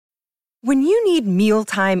When you need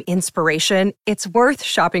mealtime inspiration, it's worth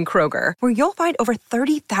shopping Kroger, where you'll find over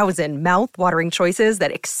 30,000 mouth-watering choices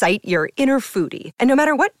that excite your inner foodie. And no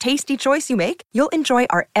matter what tasty choice you make, you'll enjoy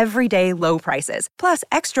our everyday low prices, plus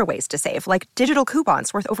extra ways to save, like digital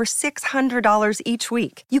coupons worth over $600 each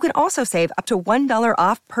week. You can also save up to $1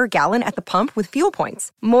 off per gallon at the pump with fuel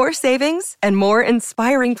points. More savings and more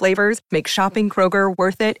inspiring flavors make shopping Kroger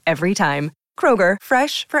worth it every time. Kroger,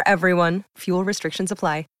 fresh for everyone. Fuel restrictions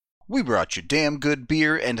apply. We brought you damn good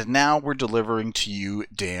beer, and now we're delivering to you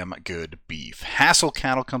damn good beef. Hassel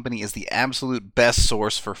Cattle Company is the absolute best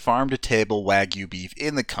source for farm-to-table Wagyu beef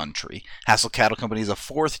in the country. Hassel Cattle Company is a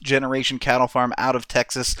fourth-generation cattle farm out of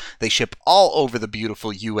Texas. They ship all over the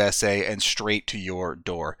beautiful USA and straight to your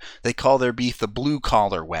door. They call their beef the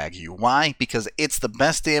blue-collar Wagyu. Why? Because it's the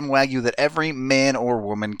best damn Wagyu that every man or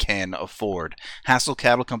woman can afford. Hassel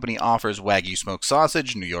Cattle Company offers Wagyu smoked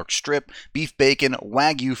sausage, New York strip, beef bacon,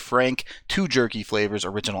 Wagyu Frank, 2 jerky flavors,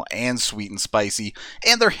 original and sweet and spicy,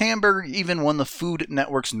 and their hamburger even won the Food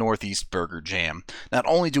Network's Northeast Burger Jam. Not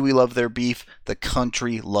only do we love their beef, the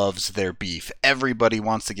country loves their beef. Everybody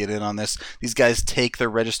wants to get in on this. These guys take their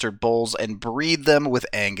registered bulls and breed them with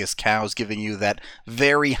Angus cows, giving you that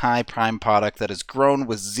very high prime product that is grown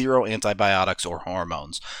with zero antibiotics or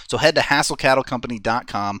hormones. So head to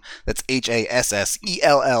HassellCattleCompany.com, that's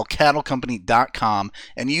HASSELL cattlecompany.com,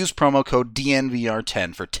 and use promo code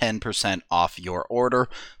DNVR10 for 10% off your order.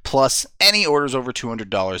 Plus, any orders over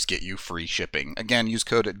 $200 get you free shipping. Again, use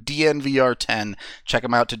code DNVR10. Check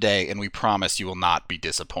them out today, and we promise you will not be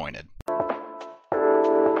disappointed.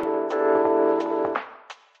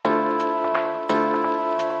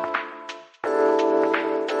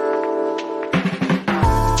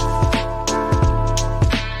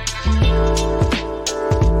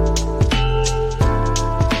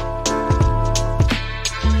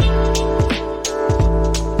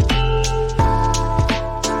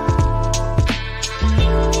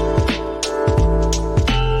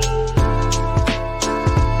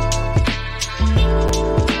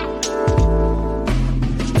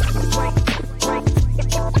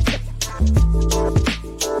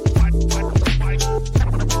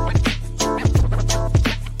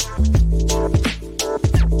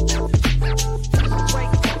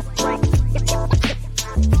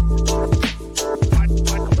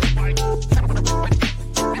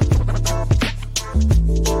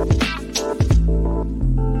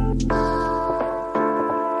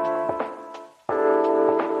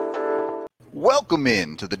 Welcome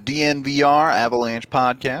in to the DNVR Avalanche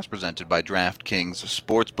podcast presented by DraftKings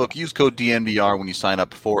Sportsbook. Use code DNVR when you sign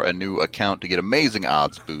up for a new account to get amazing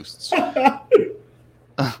odds boosts.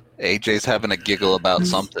 AJ's having a giggle about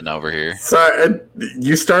something over here. Sorry,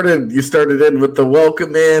 you started in with the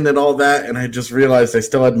welcome in and all that, and I just realized I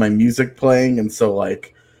still had my music playing, and so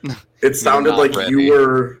like it sounded like ready.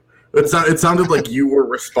 It sounded like you were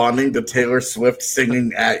responding to Taylor Swift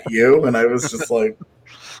singing at you, and I was just like.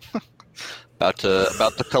 About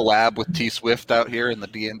to collab with T Swift out here in the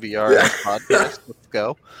DNVR podcast. Let's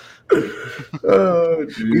go. Oh,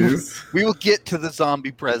 jeez. We will get to the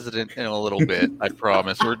zombie president in a little bit. I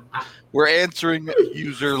promise. We're answering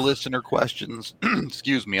user listener questions.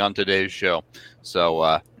 Excuse me, on today's show.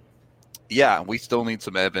 So yeah, we still need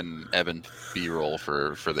some Evan B-roll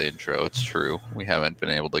for the intro. It's true. We haven't been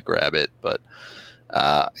able to grab it, but.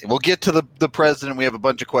 We'll get to the president. We have a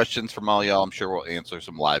bunch of questions from all y'all. I'm sure we'll answer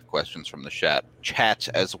some live questions from the chat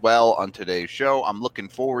as well on today's show. I'm looking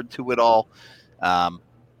forward to it all.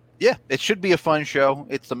 Yeah, it should be a fun show.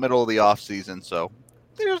 It's the middle of the off season, so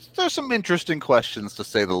there's some interesting questions to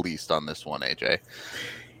say the least on this one, AJ.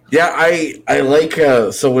 Yeah, I like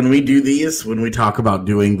so when we do these, when we talk about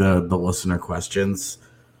doing the listener questions,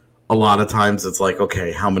 a lot of times it's like,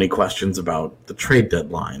 okay, how many questions about the trade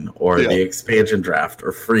deadline or the expansion draft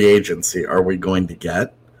or free agency are we going to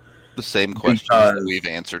get? The same questions that we've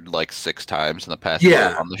answered like 6 times in the past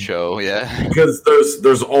year on the show. Yeah, because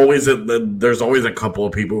there's always a couple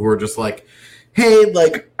of people who are just like, hey,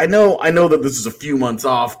 like I know that this is a few months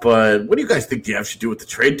off, but what do you guys think the Avs should do with the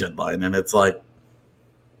trade deadline? And it's like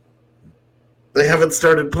they haven't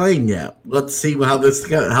started playing yet. Let's see how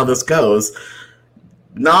this goes.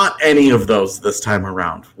 Not any of those this time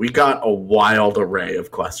around. We got a wild array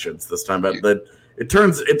of questions this time, but it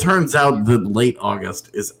turns out that late August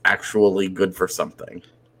is actually good for something.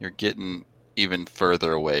 You're getting even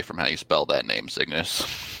further away from how you spell that name, Cygnus.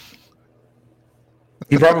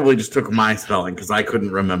 He probably just took my spelling because I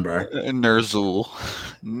couldn't remember. Nerzul.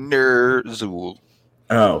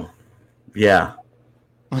 Oh, yeah.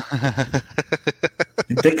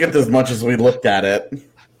 You'd think it as much as we looked at it.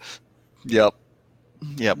 Yep.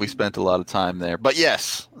 Yeah, we spent a lot of time there. But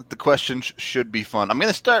yes, the question should be fun. I'm going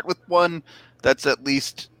to start with one that's at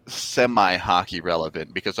least semi-hockey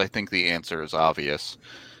relevant because I think the answer is obvious.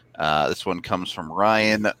 This one comes from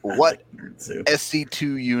Ryan. What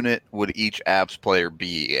SC2 unit would each Abs player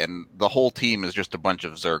be? And the whole team is just a bunch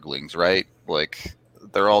of Zerglings, right? Like,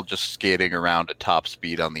 they're all just skating around at top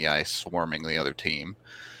speed on the ice, swarming the other team.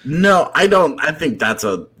 No, I don't. I think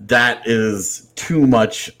that is too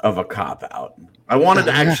much of a cop-out. I wanted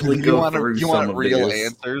to actually go through some of real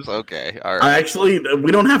answers. Okay, all right.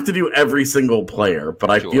 We don't have to do every single player, but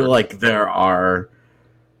I feel like there are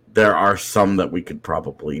some that we could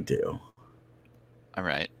probably do. All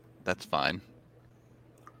right, that's fine.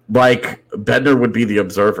 Like Bednar would be the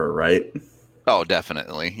observer, right? Oh,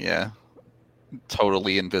 definitely, yeah.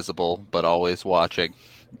 Totally invisible, but always watching.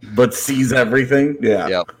 But sees everything. Yeah.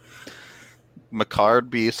 Yep. Makar would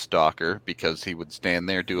be a stalker because he would stand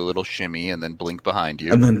there, do a little shimmy, and then blink behind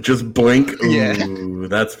you. And then just blink? Ooh,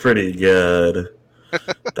 that's pretty good.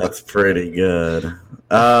 That's pretty good.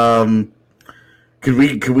 Could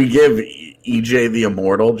we give EJ the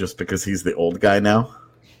immortal just because he's the old guy now?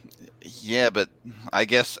 Yeah, but I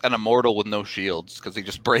guess an immortal with no shields because he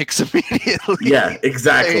just breaks immediately. Yeah,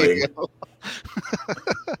 exactly.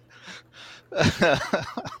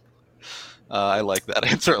 I like that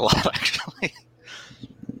answer a lot, actually.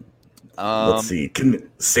 Let's see.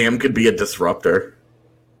 Sam could be a disruptor.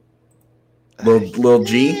 Lil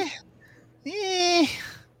G?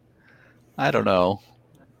 I don't know.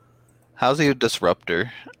 How's he a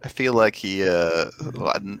disruptor? I feel like he.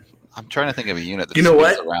 I'm trying to think of a unit that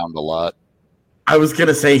spins around a lot. I was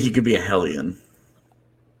gonna say he could be a Hellion.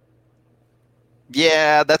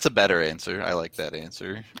 Yeah, that's a better answer. I like that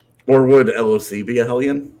answer. Or would LOC be a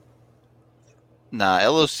Hellion? Nah,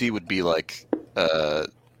 LOC would be like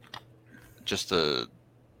just a.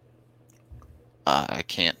 I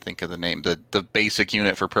can't think of the name. The basic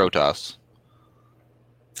unit for Protoss.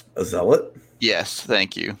 A Zealot? Yes,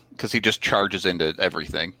 thank you. Because he just charges into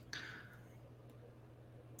everything.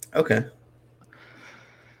 Okay.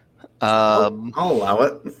 I'll allow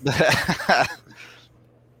it.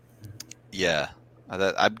 Yeah,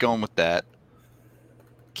 I'm going with that.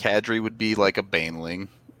 Kadri would be like a Baneling.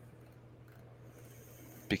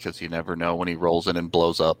 Because you never know when he rolls in and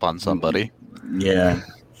blows up on somebody. Yeah.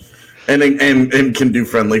 And can do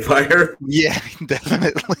friendly fire. Yeah,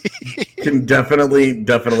 definitely. Can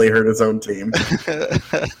definitely hurt his own team.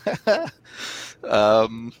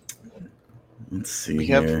 Let's see.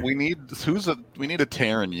 We need a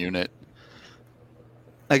Terran unit.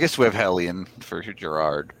 I guess we have Hellion for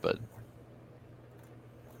Gerard, but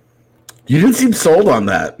you didn't seem sold on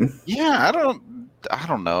that. Yeah, I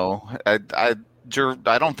don't know. I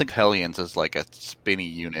don't think Hellions is like a spinny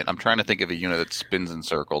unit. I'm trying to think of a unit that spins in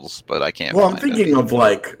circles, but I can't. Well, I'm thinking of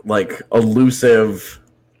like elusive,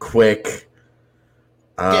 quick.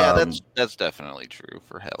 Yeah, that's definitely true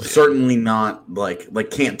for Hellion. Certainly not like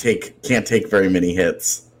can't take very many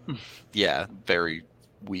hits. Yeah, very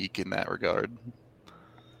weak in that regard.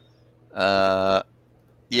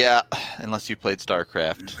 Yeah, unless you played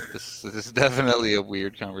StarCraft. This is definitely a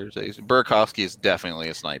weird conversation. Burakovsky is definitely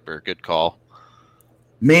a sniper. Good call.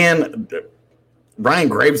 Man, Ryan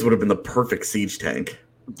Graves would have been the perfect siege tank.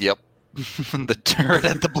 Yep. The turret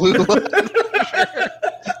at the blue line.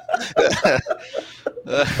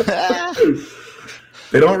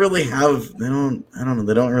 They don't really have they don't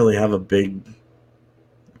really have a big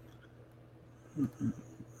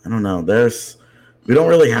I don't know. We don't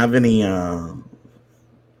really have any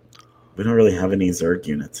Zerg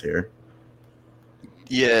units here.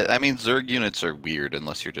 Yeah, I mean Zerg units are weird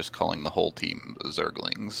unless you're just calling the whole team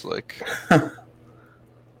Zerglings. Like,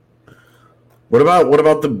 what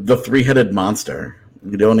about the 3-headed monster?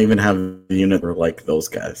 You don't even have a unit for like those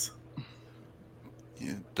guys.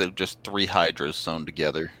 Yeah, they're just 3 Hydras sewn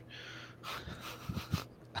together.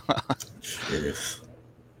 Jeez.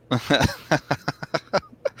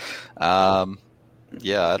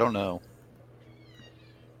 Yeah, I don't know.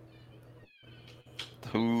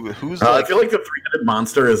 Who's I feel like the 3-headed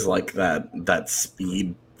monster is like that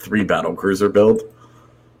speed 3 battlecruiser build.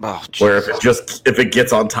 Oh, where if it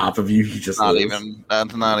gets on top of you, you just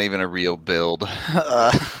that's not even a real build.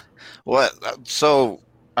 What? So,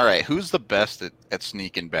 all right, who's the best at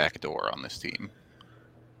sneaking backdoor on this team?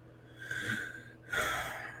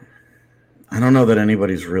 I don't know that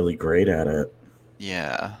anybody's really great at it.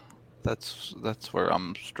 Yeah, that's where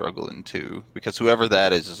I'm struggling too, because whoever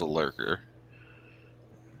that is a lurker.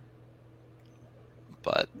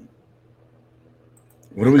 But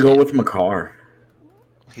what do we go with Makar?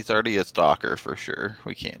 He's already a stalker for sure.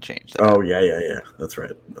 We can't change that. Oh yeah. That's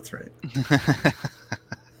right.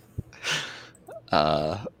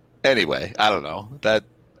 Anyway, I don't know.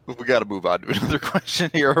 We got to move on to another question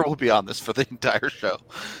here, or we'll be on this for the entire show.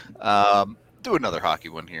 Do another hockey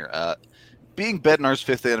one here. Being Bednar's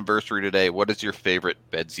 5th anniversary today, what is your favorite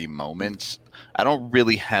Bedsy moment? I don't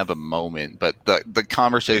really have a moment, but the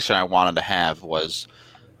conversation I wanted to have was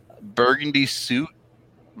burgundy suit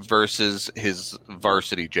versus his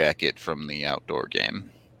varsity jacket from the outdoor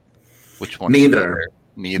game. Which one? Neither.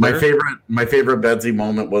 Neither. My favorite Bedsy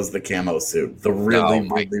moment was the camo suit. The really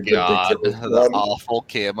ridiculous the awful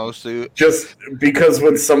camo suit. Just because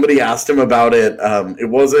when somebody asked him about it, it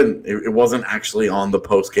wasn't actually on the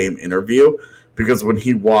post game interview. Because when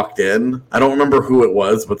he walked in, I don't remember who it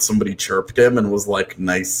was, but somebody chirped him and was like,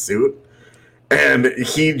 "Nice suit," and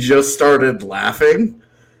he just started laughing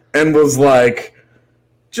and was like,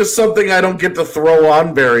 "Just something I don't get to throw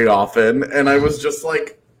on very often." And I was just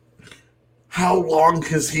like, how long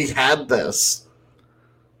has he had this?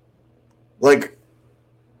 Like,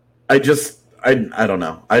 I don't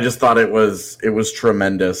know. I just thought it was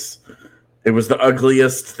tremendous. It was the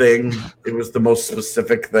ugliest thing. It was the most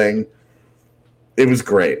specific thing. It was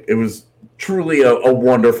great. It was truly a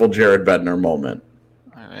wonderful Jared Bednar moment.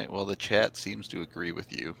 All right. Well, the chat seems to agree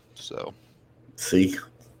with you. So, see,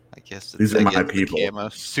 I guess these are my people. The camo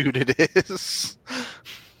suit it is.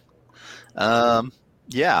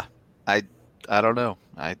 Yeah. I don't know.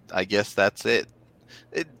 I guess that's it.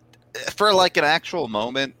 For like an actual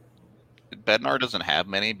moment, Bednar doesn't have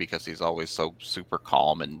many because he's always so super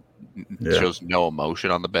calm and shows no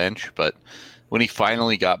emotion on the bench. But when he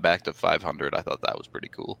finally got back to 500, I thought that was pretty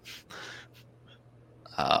cool.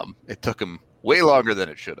 It took him way longer than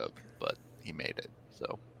it should have, but he made it.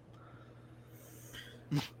 So,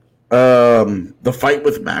 the fight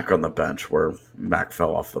with Mac on the bench, where Mac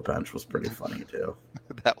fell off the bench, was pretty funny too.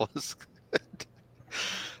 That was good.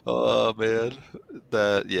 Oh man,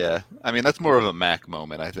 I mean, that's more of a Mac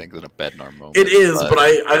moment, I think, than a Bednar moment. It is, but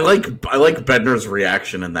I like Bednar's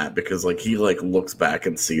reaction in that because like he like looks back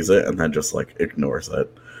and sees it and then just like ignores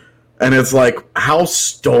it, and it's like, how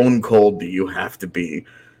stone cold do you have to be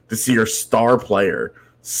to see your star player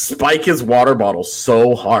spike his water bottle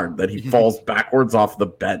so hard that he falls backwards off the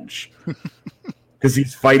bench because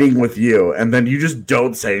he's fighting with you, and then you just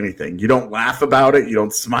don't say anything. You don't laugh about it. You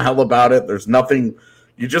don't smile about it. There's nothing.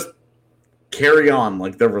 You just carry on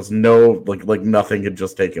like there was no like nothing had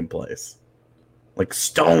just taken place. Like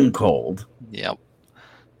stone cold. Yep.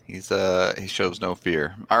 He shows no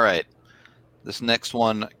fear. All right. This next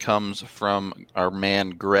one comes from our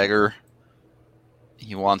man Gregor.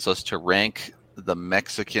 He wants us to rank the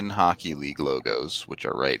Mexican Hockey League logos, which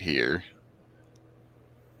are right here.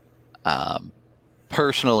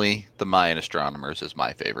 Personally, the Mayan Astronomers is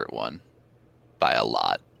my favorite one by a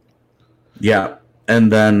lot. Yeah.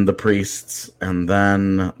 And then the Priests, and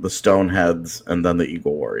then the Stoneheads, and then the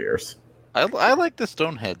Eagle Warriors. I like the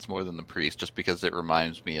Stoneheads more than the Priests, just because it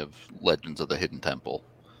reminds me of Legends of the Hidden Temple.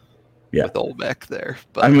 Yeah, with Olmec there.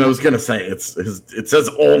 But I mean, I was gonna say it says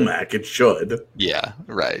Olmec. It should. Yeah,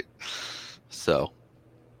 right. So,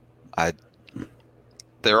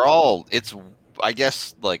 they're all. It's, I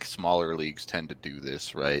guess, like smaller leagues tend to do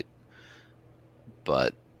this, right?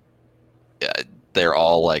 But yeah, they're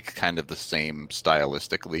all like kind of the same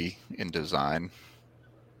stylistically in design.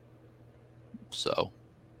 So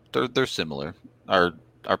they're similar.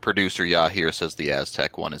 Our producer Yahir says the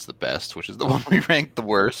Aztec one is the best, which is the one we ranked the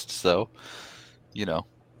worst. So, to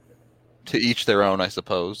each their own, I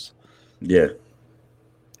suppose. Yeah.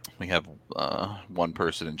 We have one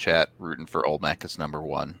person in chat rooting for Olmec as number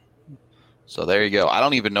one. So there you go. I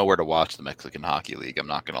don't even know where to watch the Mexican Hockey League. I'm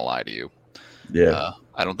not going to lie to you. Yeah.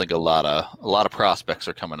 I don't think a lot of prospects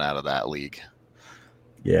are coming out of that league.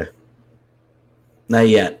 Yeah. Not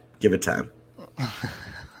yet. Give it time.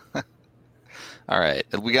 All right,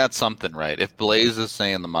 we got something right. If Blaze is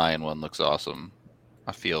saying the Mayan one looks awesome,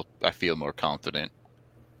 I feel more confident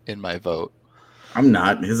in my vote. I'm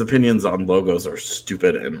not. His opinions on logos are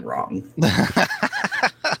stupid and wrong.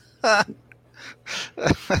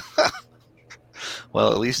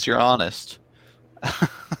 Well, at least you're honest.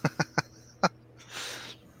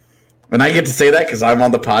 And I get to say that because I'm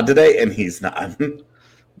on the pod today and he's not.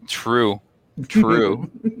 True.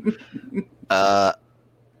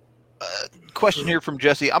 Question here from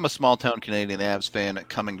Jesse. I'm a small-town Canadian Avs fan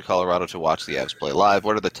coming to Colorado to watch the Avs play live.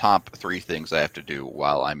 What are the top 3 things I have to do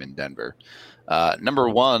while I'm in Denver? Number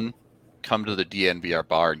 1, come to the DNVR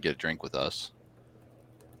bar and get a drink with us.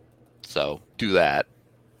 So do that,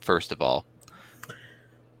 first of all.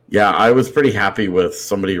 Yeah, I was pretty happy with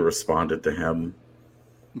somebody who responded to him.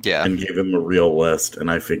 Yeah. And gave him a real list,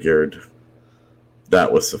 and I figured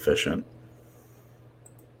that was sufficient.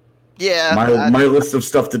 Yeah. My list of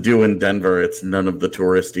stuff to do in Denver, it's none of the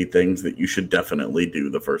touristy things that you should definitely do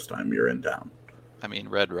the first time you're in town. I mean,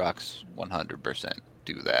 Red Rocks 100%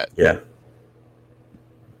 do that. Yeah.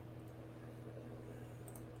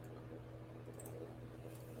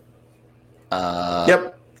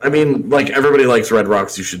 Yep. I mean, like, everybody likes Red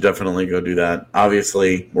Rocks. You should definitely go do that.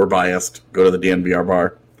 Obviously, we're biased. Go to the DNVR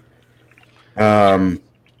bar.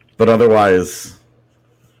 But otherwise,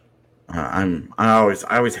 I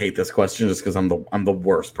always hate this question just because I'm the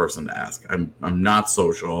worst person to ask. I'm not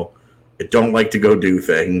social. I don't like to go do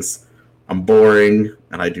things. I'm boring,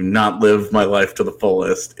 and I do not live my life to the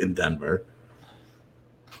fullest in Denver.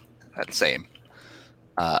 That's same.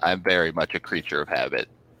 I'm very much a creature of habit.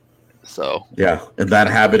 So yeah, and that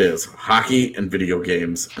habit is hockey and video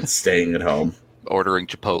games and staying at home. Ordering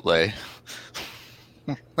Chipotle.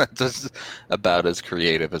 That's about as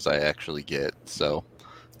creative as I actually get. So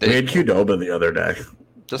we had Qdoba the other day,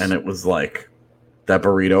 and it was like that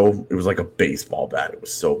burrito. It was like a baseball bat. It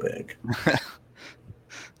was so big.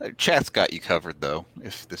 Chat's got you covered, though.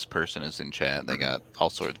 If this person is in chat, they got all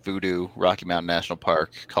sorts. Voodoo, Rocky Mountain National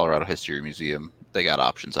Park, Colorado History Museum. They got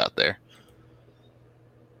options out there.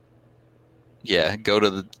 Yeah,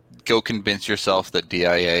 go convince yourself that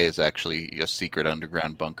DIA is actually a secret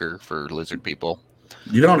underground bunker for lizard people.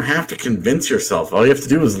 You don't have to convince yourself. All you have to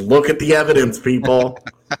do is look at the evidence, people.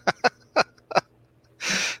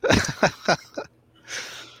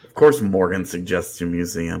 Of course, Morgan suggests a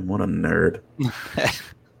museum. What a nerd.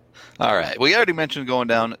 All right. We already mentioned going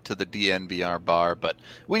down to the DNVR bar, but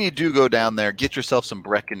when you do go down there, get yourself some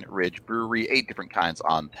Breckenridge Brewery, 8 different kinds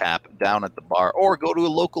on tap down at the bar, or go to a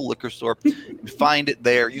local liquor store and find it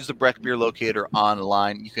there. Use the Breck Beer Locator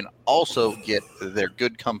online. You can also get their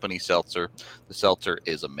Good Company seltzer. The seltzer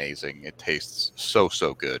is amazing. It tastes so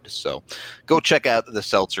good. So go check out the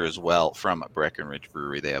seltzer as well from Breckenridge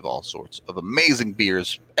Brewery. They have all sorts of amazing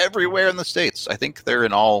beers everywhere in the States. I think they're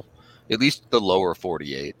in all, at least the lower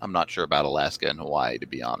 48. I'm not sure about Alaska and Hawaii, to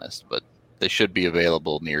be honest, but they should be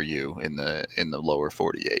available near you in the lower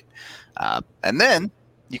 48. And then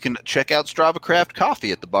you can check out Strava Craft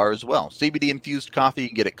Coffee at the bar as well. CBD infused coffee. You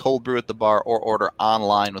can get it cold brew at the bar or order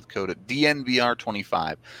online with code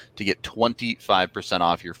DNVR25 to get 25%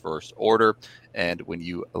 off your first order. And when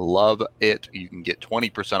you love it, you can get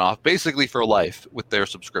 20% off basically for life with their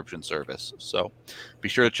subscription service. So be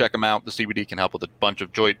sure to check them out. The CBD can help with a bunch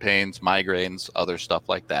of joint pains, migraines, other stuff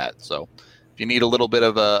like that. So if you need a little bit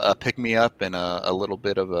of a pick-me-up and a little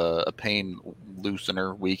bit of a pain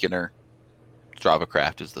loosener, weakener, Strava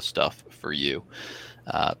Craft is the stuff for you.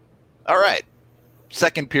 All right.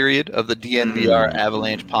 Second period of the DNVR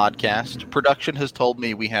Avalanche podcast. Production has told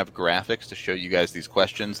me we have graphics to show you guys these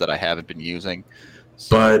questions that I haven't been using.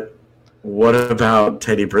 So, but what about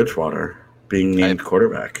Teddy Bridgewater being named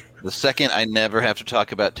quarterback? The second I never have to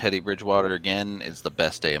talk about Teddy Bridgewater again is the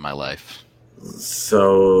best day of my life.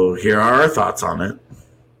 So here are our thoughts on it.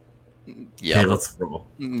 Yeah, hey, let's roll.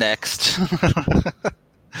 Next.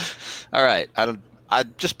 All right. I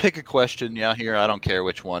just pick a question. Yeah, here. I don't care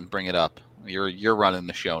which one. Bring it up. You're running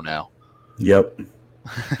the show now. Yep.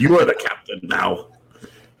 You are the captain now.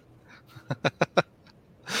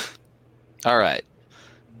 All right.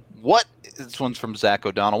 This one's from Zach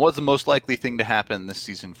O'Donnell. What's the most likely thing to happen this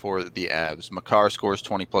season for the Avs? Makar scores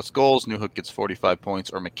 20-plus goals, Newhook gets 45 points,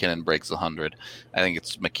 or McKinnon breaks 100? I think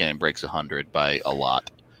it's McKinnon breaks 100 by a lot.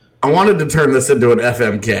 I wanted to turn this into an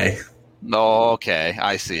FMK. Oh, okay.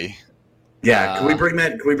 I see. Yeah, can we bring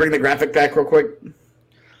the graphic back real quick?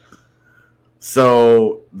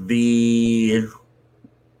 So the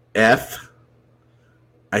F,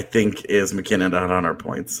 I think, is McKinnon at 100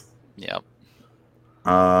 points. Yep.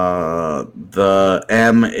 The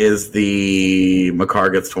M is the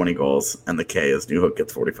Makar gets 20 goals, and the K is Newhook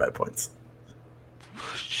gets 45 points.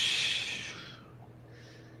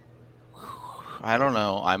 I don't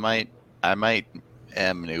know. I might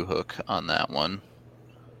M Newhook on that one.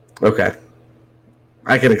 Okay.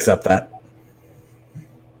 I can accept that.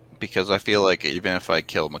 Because I feel like even if I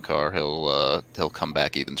kill Makar, he'll come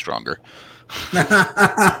back even stronger.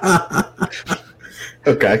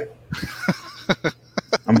 Okay.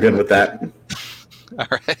 I'm good with that. All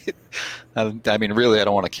right. I mean, really, I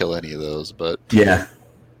don't want to kill any of those, but yeah.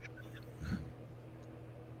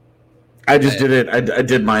 I just did it. I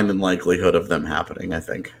did mine in likelihood of them happening, I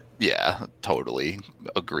think. Yeah, totally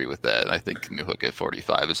agree with that. I think Newhook at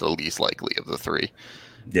 45 is the least likely of the three.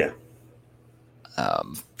 Yeah.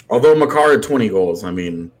 Although Makar had 20 goals, I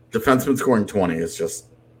mean, defenseman scoring 20 is just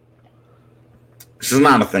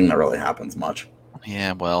not a thing that really happens much.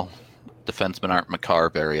 Yeah, well, defensemen aren't Makar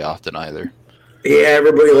very often either. Yeah,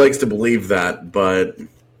 everybody likes to believe that, but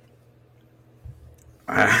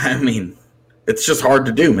I mean, it's just hard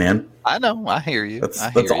to do, man. I know. I hear you.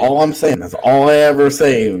 That's all I'm saying. That's all I ever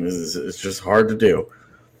say is it's just hard to do.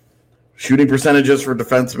 Shooting percentages for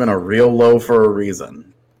defensemen are real low for a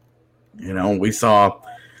reason. You know, we saw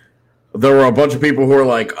there were a bunch of people who were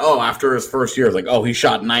like, oh, after his first year, like, oh, he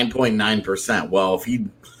shot 9.9%. Well,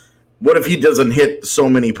 what if he doesn't hit so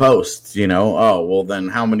many posts, you know? Oh, well, then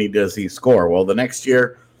how many does he score? Well, the next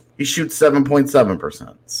year, he shoots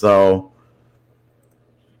 7.7%. So,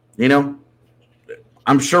 you know,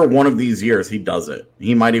 I'm sure one of these years he does it.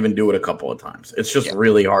 He might even do it a couple of times. It's just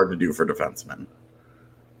really hard to do for defensemen.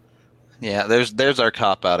 Yeah, there's our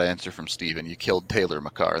cop-out answer from Steven. You killed Taylor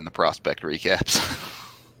Makar in the prospect recaps.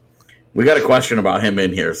 We got a question about him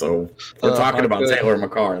in here, so we're talking about Taylor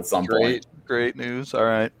Makar at some point. Great news. All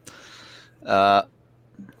right.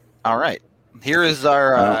 All right. Here is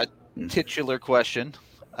our titular question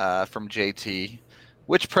from JT.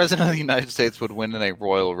 Which president of the United States would win in a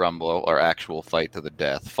Royal Rumble or actual fight to the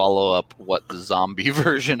death? Follow up what the zombie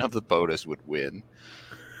version of the POTUS would win.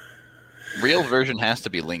 Real version has to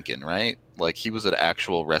be Lincoln, right? Like, he was an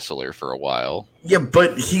actual wrestler for a while. Yeah,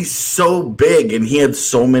 but he's so big and he had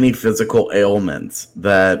so many physical ailments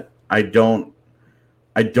that I don't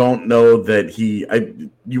know that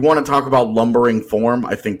you want to talk about lumbering form?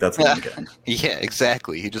 I think that's Lincoln. Yeah,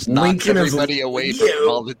 exactly. He just knocks everybody away from him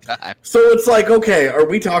all the time. So it's like, okay, are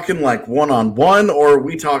we talking like one-on-one, or are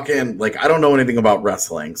we talking like, I don't know anything about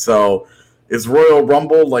wrestling, so is Royal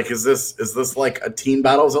Rumble like, is this like a team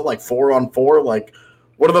battle? Is it like 4-on-4? Like,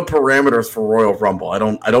 what are the parameters for Royal Rumble? I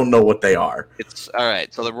don't know what they are. It's all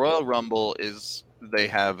right. So the Royal Rumble is, they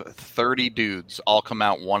have 30 dudes all come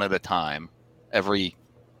out one at a time every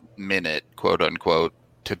minute, quote unquote,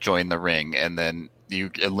 to join the ring, and then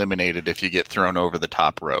you eliminate it if you get thrown over the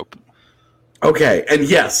top rope. Okay, and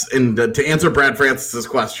yes, and to answer Brad Francis's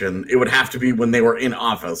question, it would have to be when they were in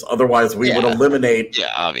office. Otherwise, we would eliminate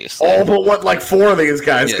obviously all but like 4 of these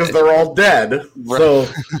guys because they're all dead. Right. So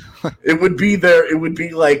it would be there. It would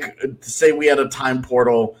be like, say we had a time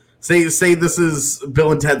portal. Say this is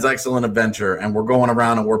Bill and Ted's Excellent Adventure, and we're going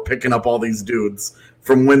around and we're picking up all these dudes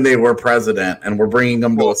from when they were president, and we're bringing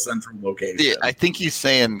them to a central location. Yeah, I think he's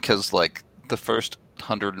saying because like the first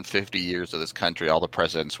 150 years of this country, all the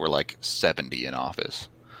presidents were like 70 in office.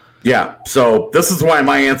 Yeah, so this is why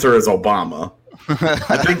my answer is Obama.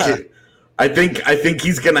 I think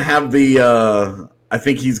he's gonna have the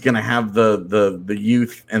the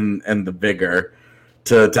youth and the vigor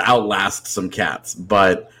to outlast some cats.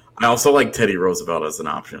 But I also like Teddy Roosevelt as an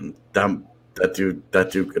option. That dude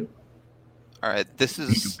could. All right, this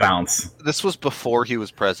is bounce. This was before he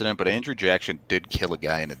was president, but Andrew Jackson did kill a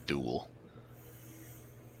guy in a duel.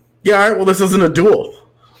 Yeah, all right, well, this isn't a duel.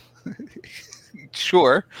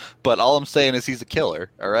 Sure, but all I'm saying is he's a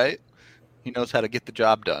killer, all right? He knows how to get the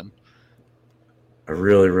job done. I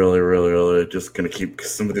really just going to keep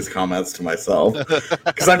some of these comments to myself.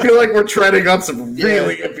 Because I feel like we're treading on some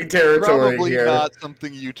really iffy territory probably here. Probably not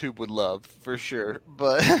something YouTube would love, for sure,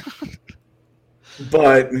 but...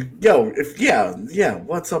 But, yo,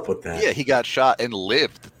 what's up with that? Yeah, he got shot and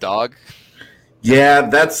lived, dog. Yeah,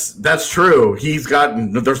 that's true.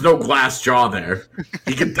 There's no glass jaw there.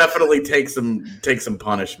 He can definitely take some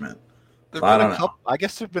punishment. I don't know. I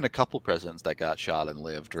guess there've been a couple presidents that got shot and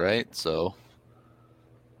lived, right? So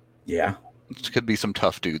yeah, there could be some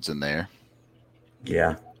tough dudes in there.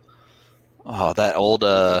 Yeah. Oh, that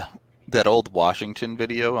old Washington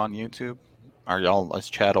video on YouTube. Is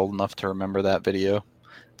Chad old enough to remember that video?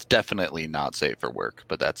 It's definitely not safe for work,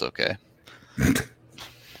 but that's okay.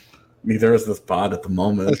 Neither is this pod at the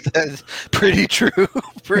moment. That's pretty true.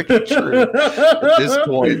 Pretty true at this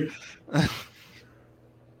point.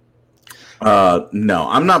 No,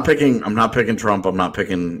 I'm not picking Trump. I'm not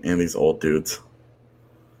picking any of these old dudes.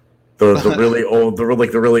 The really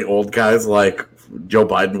old guys, like Joe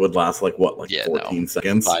Biden would last 14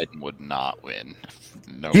 seconds. Biden would not win.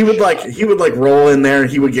 No, he would roll in there.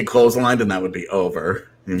 He would get clotheslined, and that would be over.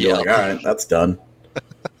 And be like, all right, that's done.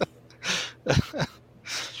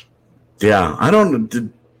 Yeah, I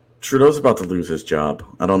don't. Trudeau's about to lose his job.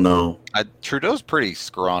 I don't know. Trudeau's pretty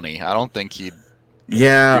scrawny. I don't think he'd.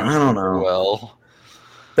 Yeah, I don't know. Well,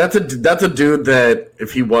 that's a dude that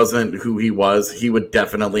if he wasn't who he was, he would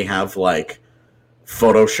definitely have like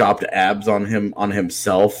photoshopped abs on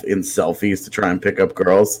himself in selfies to try and pick up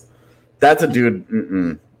girls. That's a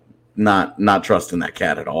dude. Not trusting that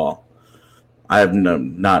cat at all.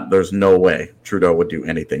 There's no way Trudeau would do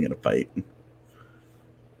anything in a fight.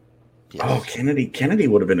 Yes. Oh, Kennedy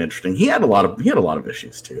would have been interesting. He had a lot of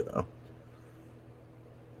issues too, though.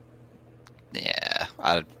 Yeah.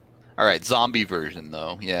 All right, zombie version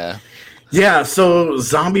though. Yeah. Yeah, so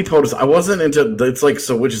zombie POTUS. I wasn't into. It's like,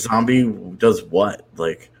 so which zombie does what?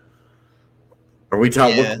 Like, are we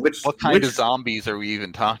talking Yeah. which? What kind of zombies are we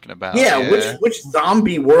even talking about? Yeah, Yeah. which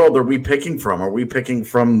zombie world are we picking from? Are we picking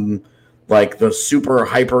from like the super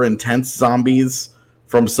hyper intense zombies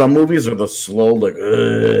from some movies, or the slow like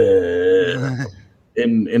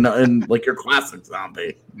in like your classic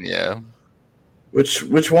zombie? Yeah.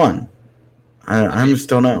 Which one? I mean, just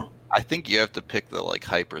don't know. I think you have to pick the like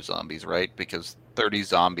hyper zombies, right? Because 30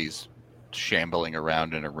 zombies shambling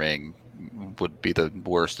around in a ring would be the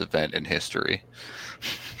worst event in history.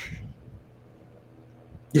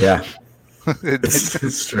 Yeah.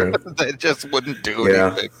 It's true. They just wouldn't do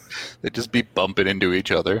anything. They'd just be bumping into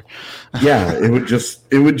each other. Yeah, it would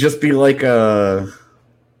just be like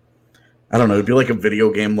I don't know, it'd be like a video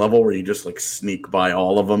game level where you just like sneak by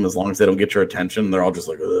all of them as long as they don't get your attention. They're all just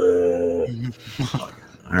like, all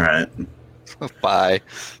right. Bye.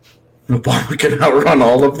 Obama can outrun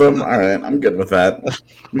all of them. All right, I'm good with that.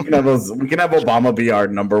 We can have Obama be our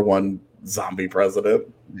number one zombie president.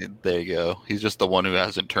 There you go. He's just the one who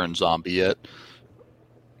hasn't turned zombie yet.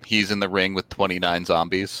 He's in the ring with 29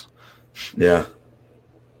 zombies. Yeah.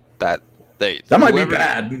 That might be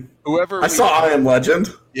bad. I saw I Am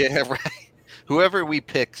Legend. Yeah, right. Whoever we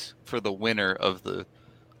pick for the winner of the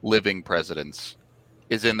living presidents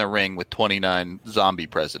is in the ring with 29 zombie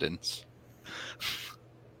presidents.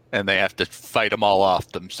 And they have to fight them all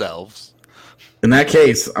off themselves. In that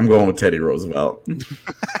case, I'm going with Teddy Roosevelt.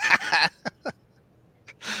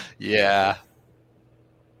 Yeah.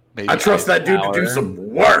 Maybe I trust that dude to do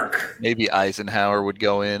some work. Maybe Eisenhower would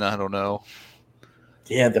go in. I don't know.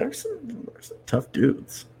 Yeah, there's some tough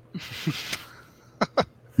dudes.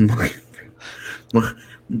 Morgan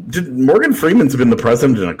Freeman's been the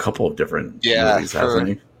president in a couple of different movies, hasn't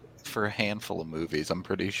he? For a handful of movies, I'm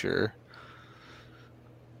pretty sure.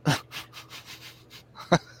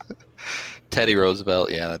 Teddy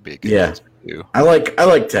Roosevelt, yeah, that'd be a good answer too. I like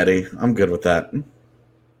Teddy. I'm good with that.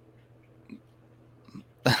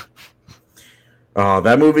 Oh,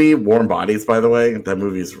 that movie, Warm Bodies, by the way, that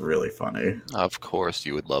movie is really funny. Of course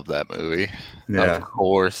you would love that movie. Yeah. Of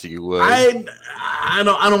course you would. I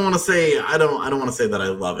don't want to say that I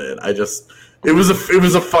love it. It was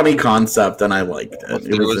a funny concept and I liked it. If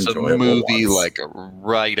there was a movie like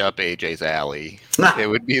right up AJ's alley, it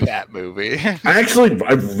would be that movie. I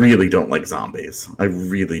really don't like zombies. I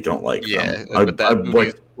really don't like them. But that movie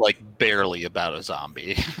is like barely about a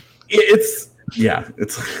zombie. It's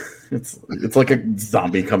like a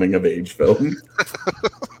zombie coming of age film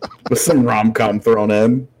with some rom-com thrown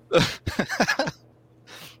in.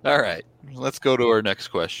 All right, let's go to our next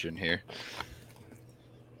question here.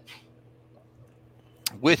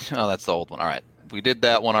 That's the old one. All right, we did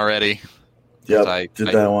that one already. Yeah, I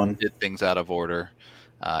did things out of order.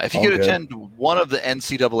 If you could attend one of the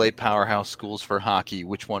NCAA powerhouse schools for hockey,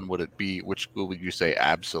 which one would it be? Which school would you say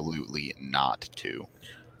absolutely not to?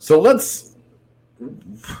 So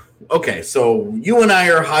you and I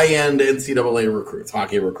are high-end NCAA recruits,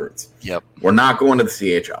 hockey recruits. Yep. We're not going to the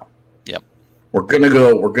CHL. Yep. We're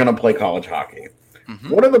gonna play college hockey.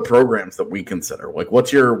 Mm-hmm. What are the programs that we consider? Like,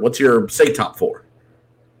 what's your say top four?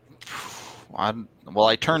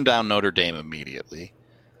 I turned down Notre Dame immediately.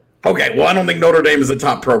 Okay, well, I don't think Notre Dame is a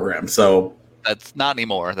top program, so that's not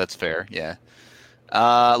anymore. That's fair. Yeah.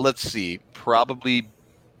 Let's see. Probably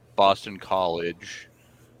Boston College.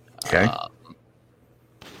 Okay.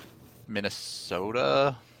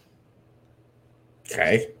 Minnesota.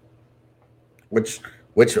 Okay. Which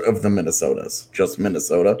of the Minnesotas? Just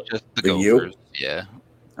Minnesota? Just the Gophers. U? Yeah.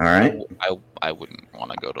 All right. I wouldn't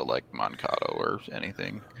want to go to like Mankato or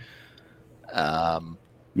anything.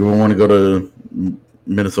 You wouldn't want to go to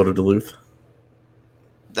Minnesota Duluth?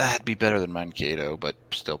 That'd be better than Mankato, but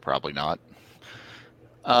still probably not.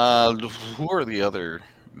 Who are the other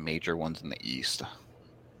major ones in the East?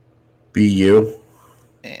 BU.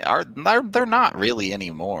 They're not really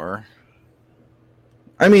anymore.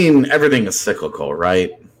 I mean, everything is cyclical,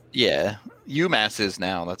 right? Yeah. UMass is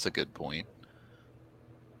now. That's a good point.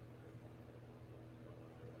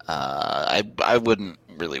 I wouldn't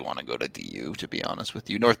really want to go to DU, to be honest with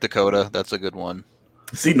you. North Dakota, that's a good one.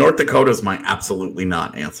 See, North Dakota's my absolutely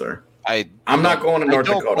not answer. I'm not going to North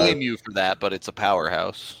Dakota. I don't blame you for that, but it's a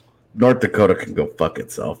powerhouse. North Dakota can go fuck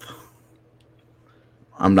itself.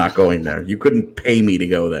 I'm not going there. You couldn't pay me to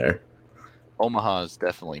go there. Omaha is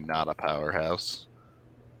definitely not a powerhouse.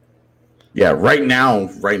 Yeah, right now,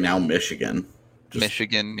 Michigan.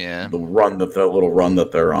 Michigan, yeah. The little run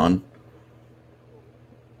that they're on.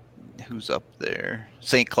 Who's up there?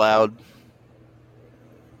 St. Cloud.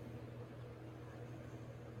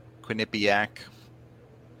 Quinnipiac.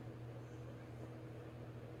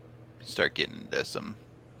 start getting into some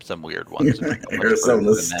weird ones.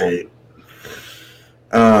 Arizona State.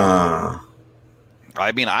 I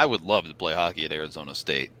mean, I would love to play hockey at Arizona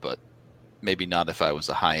State, but maybe not if I was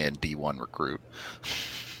a high-end D1 recruit.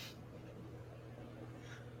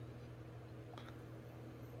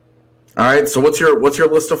 All right, so what's your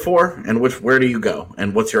list of 4, and where do you go,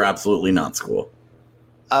 and what's your absolutely not school?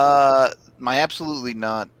 My absolutely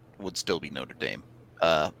not would still be Notre Dame.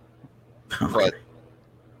 Okay. But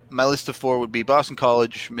my list of 4 would be Boston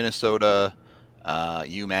College, Minnesota,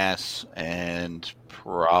 UMass, and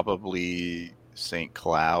probably St.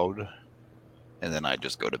 Cloud, and then I'd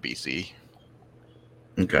just go to BC.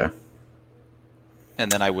 Okay.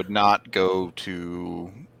 And then I would not go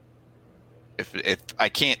to... If I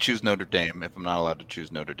can't choose Notre Dame, if I'm not allowed to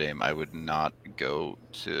choose Notre Dame, I would not go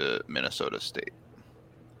to Minnesota State.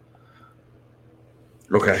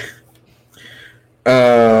 Okay.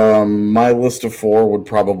 My list of 4 would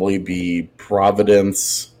probably be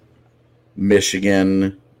Providence,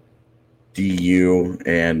 Michigan, DU,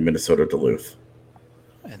 and Minnesota Duluth.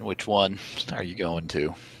 And which one are you going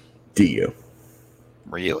to? DU.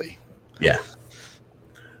 Really? Yeah.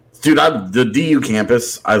 Dude, the DU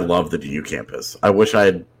campus, I love the DU campus. I wish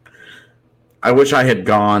I had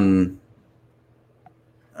gone.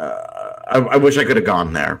 I wish I could have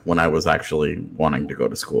gone there when I was actually wanting to go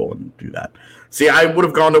to school and do that. See, I would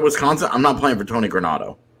have gone to Wisconsin. I'm not playing for Tony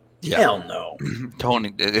Granato. Yeah. Hell no.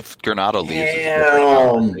 Tony, if Granato leaves,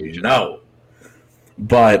 hell no.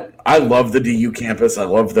 But I love the DU campus. I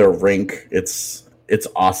love their rink. It's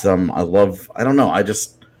awesome. I don't know.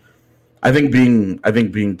 I think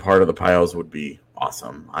being part of the Pios would be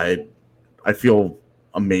awesome. I feel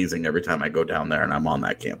amazing every time I go down there and I'm on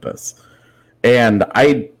that campus. And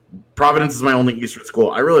Providence is my only Eastern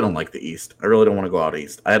school. I really don't like the East. I really don't want to go out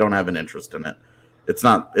East. I don't have an interest in it.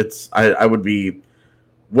 I would be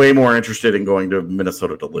way more interested in going to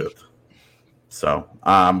Minnesota Duluth. So,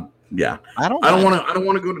 yeah. I don't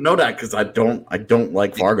want to go to NODAC because I don't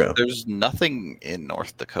like Fargo. There's nothing in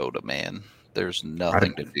North Dakota, man. There's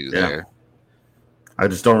nothing to do there. I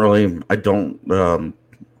just don't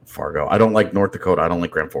Fargo. I don't like North Dakota. I don't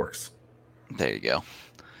like Grand Forks. There you go.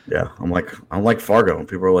 Yeah, I'm like Fargo. And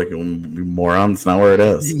people are like, you moron, it's not where it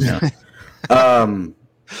is. Yeah. I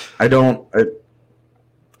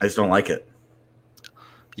just don't like it.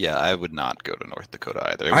 Yeah, I would not go to North Dakota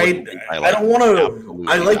either. I don't want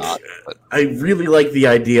to. I really like the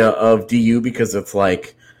idea of DU because it's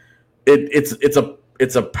like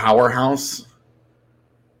it's a powerhouse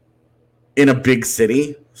in a big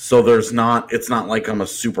city. So it's not like I'm a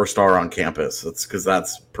superstar on campus. It's because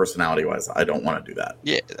that's personality wise. I don't want to do that.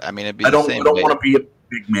 Yeah, I mean, I don't want to be a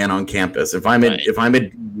big man on campus. If I'm at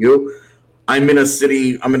DU, I'm in a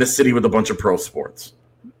city with a bunch of pro sports.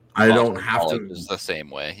 I don't have to. It's the same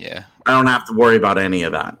way, yeah. I don't have to worry about any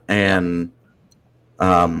of that, and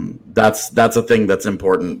that's a thing that's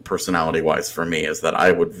important personality wise for me. Is that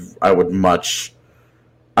I would much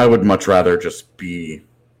rather just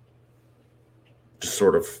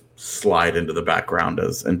sort of slide into the background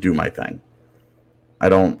and do my thing. I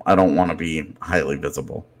don't want to be highly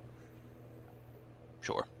visible.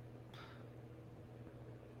 Sure.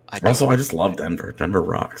 I just love Denver. Denver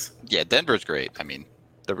rocks. Yeah, Denver's great. I mean,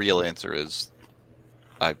 the real answer is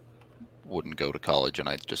I wouldn't go to college and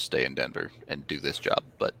I'd just stay in Denver and do this job.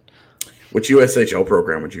 But which USHL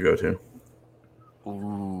program would you go to?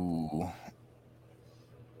 Ooh.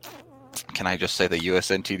 Can I just say the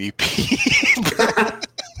USNTDP?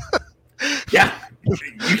 Yeah,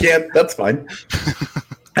 you can. That's fine.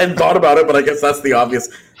 I hadn't thought about it, but I guess that's the obvious.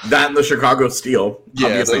 That and the Chicago Steel. Yeah,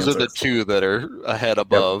 those answers are the two that are ahead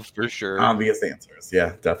above for sure. Obvious answers.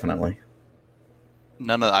 Yeah, definitely.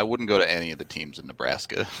 I wouldn't go to any of the teams in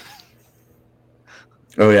Nebraska.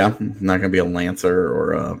 Oh yeah, not gonna be a Lancer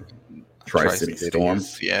or a Tri-City Storm.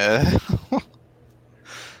 Yeah,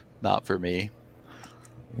 not for me.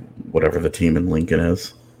 Whatever the team in Lincoln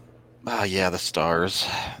is. Oh yeah, the Stars.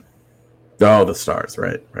 Oh, the Stars.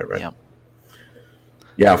 Right. Yep.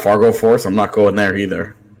 Yeah, Fargo Force. I'm not going there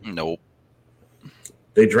either. Nope.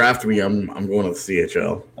 They draft me. I'm going to the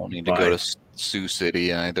CHL. Don't need to go to Sioux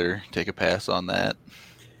City either. Take a pass on that.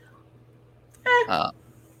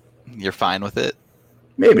 You're fine with it?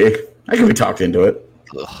 Maybe. I can be talked into it.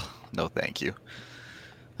 Ugh, no, thank you.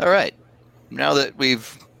 All right. Now that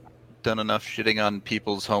we've done enough shitting on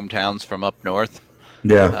people's hometowns from up north,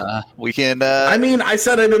 we can. I mean, I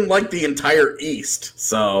said I didn't like the entire East,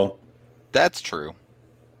 so that's true.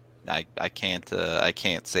 I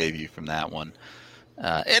can't save you from that one.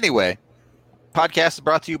 Anyway, podcast is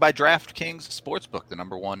brought to you by DraftKings Sportsbook, the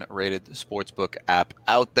 #1 rated sportsbook app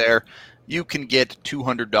out there. you can get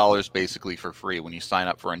 $200 basically for free when you sign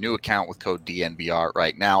up for a new account with code DNVR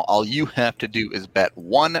right now. All you have to do is bet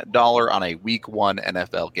 $1 on a Week 1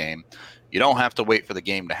 NFL game. You don't have to wait for the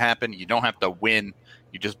game to happen. You don't have to win.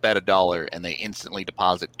 You just bet $1, and they instantly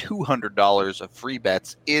deposit $200 of free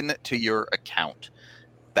bets into your account.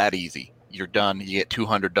 That easy. You're done. You get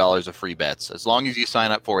 $200 of free bets as long as you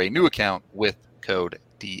sign up for a new account with code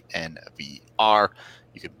DNVR.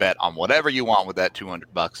 You can bet on whatever you want with that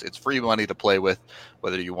 $200. It's free money to play with,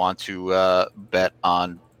 whether you want to bet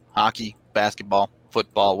on hockey, basketball,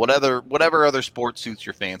 football, whatever other sport suits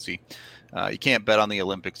your fancy. You can't bet on the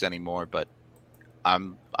Olympics anymore, but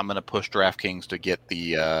I'm going to push DraftKings to get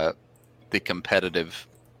the competitive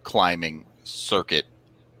climbing circuit.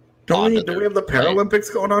 Do we have the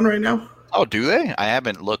Paralympics going on right now? Oh, do they? I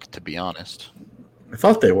haven't looked, to be honest. I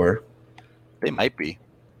thought they were. They might be.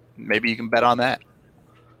 Maybe you can bet on that.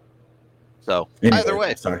 So, anyway, either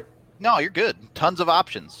way. Sorry. No, you're good. Tons of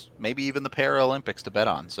options. Maybe even the Paralympics to bet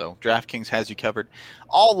on. So DraftKings has you covered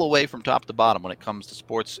all the way from top to bottom when it comes to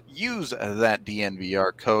sports. Use that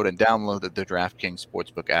DNVR code and download the DraftKings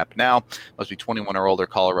Sportsbook app now. Must be 21 or older,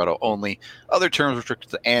 Colorado only. Other terms,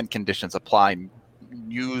 restrictions, and conditions apply.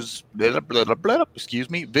 Visit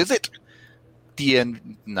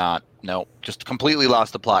just completely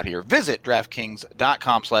lost the plot here. Visit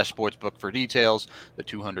DraftKings.com/sportsbook for details. The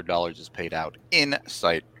 $200 is paid out in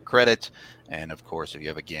site credit. And of course, if you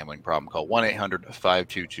have a gambling problem, call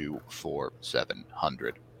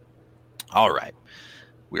 1-800-522-4700. All right.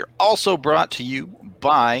 We're also brought to you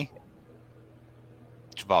by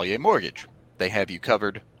Chevalier Mortgage. They have you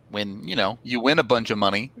covered when, you win a bunch of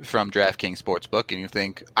money from DraftKings Sportsbook and you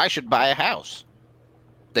think, I should buy a house.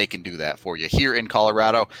 They can do that for you here in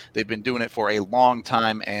Colorado. They've been doing it for a long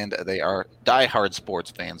time, and they are diehard sports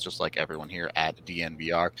fans, just like everyone here at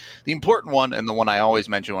DNVR. The important one, and the one I always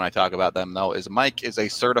mention when I talk about them, though, is Mike is a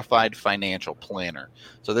certified financial planner.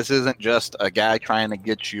 So this isn't just a guy trying to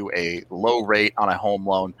get you a low rate on a home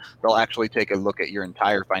loan. They'll actually take a look at your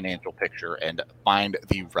entire financial picture and find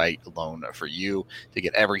the right loan for you to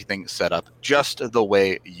get everything set up just the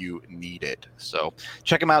way you need it. So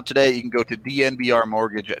check them out today. You can go to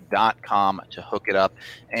DNVRmortgage.com to hook it up,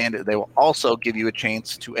 and they will also give you a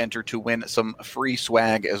chance to enter to win some free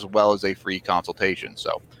swag as well as a free consultation.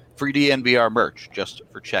 So free DNVR merch just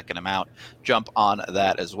for checking them out. Jump on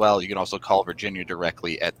that as well. You can also call Virginia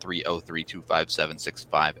directly at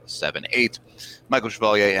 303-257-6578. Michael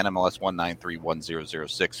Chevalier, NMLS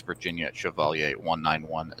 1931006, Virginia Chevalier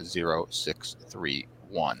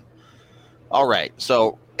 1910631. All right,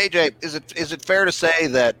 so AJ, is it fair to say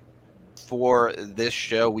that for this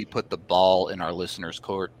show, we put the ball in our listeners'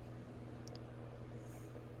 court?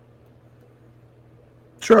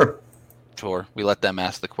 Sure. We let them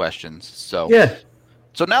ask the questions. So yeah.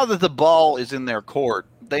 So now that the ball is in their court,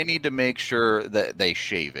 they need to make sure that they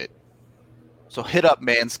shave it. So hit up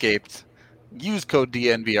Manscaped, use code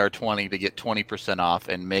DNVR20 to get 20% off,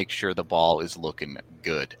 and make sure the ball is looking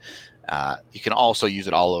good. You can also use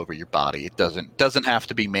it all over your body. It doesn't have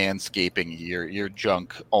to be manscaping your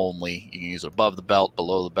junk only. You can use it above the belt,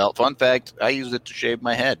 below the belt. Fun fact, I use it to shave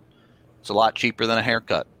my head. It's a lot cheaper than a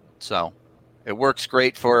haircut. So it works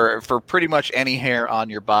great for pretty much any hair on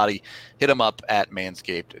your body. Hit them up at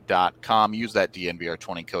manscaped.com. Use that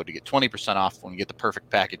DNVR20 code to get 20% off when you get the perfect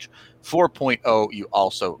package 4.0. You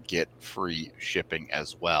also get free shipping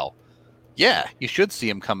as well. Yeah, you should see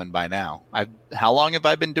them coming by now. How long have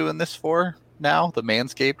I been doing this for now? The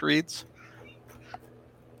Manscaped reads?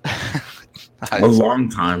 A long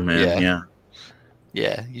time, man.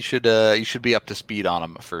 Yeah, you should be up to speed on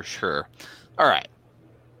them for sure. All right.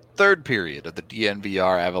 Third period of the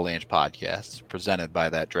DNVR Avalanche podcast presented by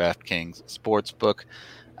that DraftKings Sportsbook.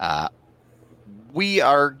 We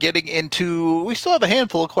are getting into... We still have a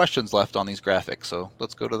handful of questions left on these graphics, so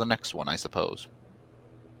let's go to the next one, I suppose.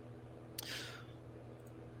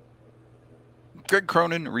 Greg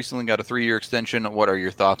Cronin recently got a 3-year extension. What are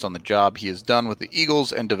your thoughts on the job he has done with the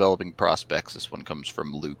Eagles and developing prospects? This one comes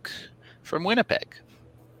from Luke from Winnipeg.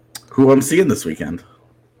 Who I'm seeing this weekend.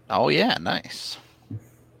 Oh, yeah, nice.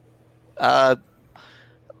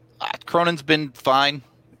 Cronin's been fine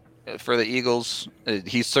for the Eagles.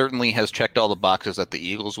 He certainly has checked all the boxes that the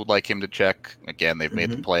Eagles would like him to check. Again, they've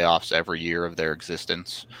made the playoffs every year of their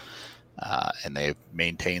existence, and they've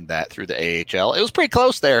maintained that through the AHL. It was pretty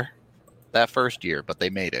close there that first year, but they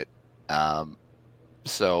made it.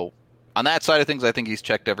 So on that side of things, I think he's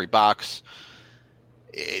checked every box.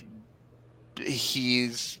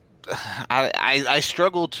 I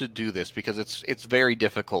struggle to do this because it's very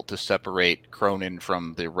difficult to separate Cronin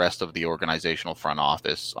from the rest of the organizational front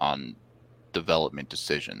office on development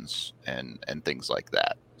decisions and things like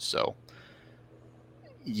that. So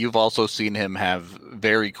you've also seen him have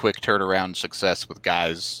very quick turnaround success with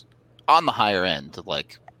guys on the higher end,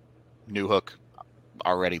 like Newhook,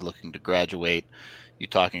 already looking to graduate. You're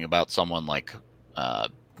talking about someone like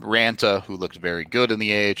Ranta, who looked very good in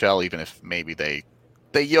the AHL, even if maybe they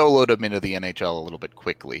YOLO'd him into the NHL a little bit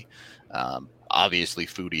quickly. Obviously,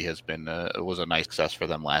 Foodie was a nice success for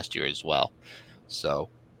them last year as well. So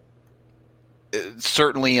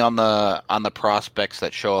certainly on the prospects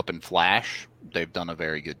that show up in Flash, they've done a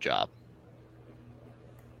very good job.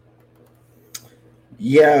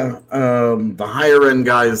 Yeah, the higher end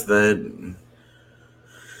guys that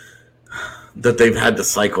they've had to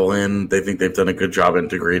cycle in, they think they've done a good job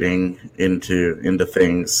integrating into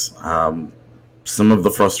things. Some of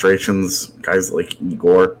the frustrations, guys like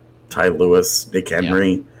Igor, Ty Lewis, Nick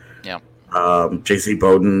Henry, JC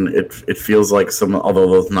Bowden, it feels like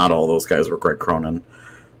although not all those guys were Greg Cronin.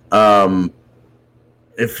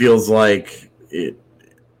 It feels like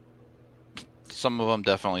some of them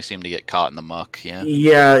definitely seem to get caught in the muck.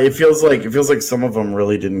 Yeah, it feels like some of them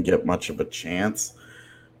really didn't get much of a chance.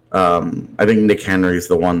 I think Nick Henry's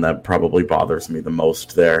the one that probably bothers me the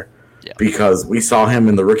most there. Yeah. Because we saw him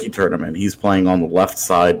in the rookie tournament. He's playing on the left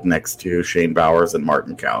side next to Shane Bowers and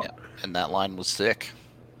Martin Kaut. Yeah. And that line was sick.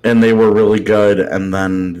 And they were really good. And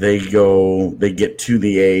then they get to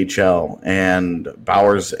the AHL, and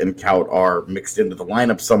Bowers and Kaut are mixed into the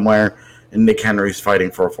lineup somewhere, and Nick Henry's fighting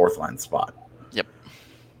for a fourth line spot. Yep.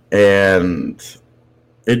 And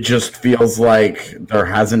it just feels like there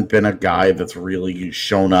hasn't been a guy that's really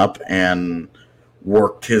shown up and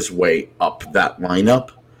worked his way up that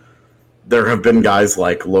lineup. There have been guys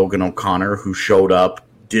like Logan O'Connor who showed up,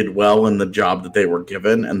 did well in the job that they were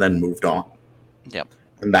given, and then moved on. Yep.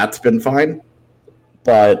 And that's been fine.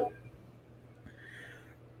 But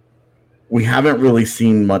we haven't really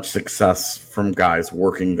seen much success from guys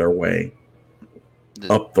working their way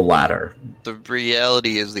up the ladder. The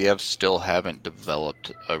reality is the Avs still haven't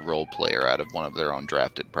developed a role player out of one of their own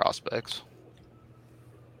drafted prospects.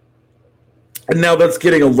 And now that's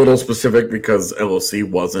getting a little specific because LOC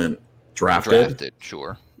wasn't drafted,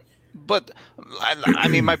 sure. But, I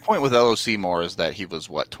mean, my point with LOC more is that he was,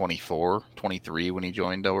 24, 23 when he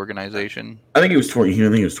joined the organization? I think he was 20. I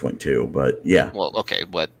think he was 22, but yeah. Well, okay,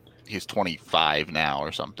 but he's 25 now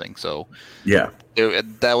or something, so... Yeah.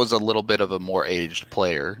 That was a little bit of a more aged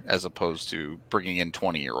player as opposed to bringing in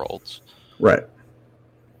 20-year-olds. Right.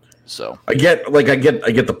 So... I get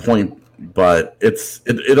the point, but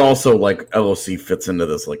it also, LOC fits into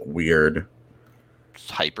this, weird...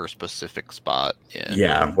 hyper-specific spot.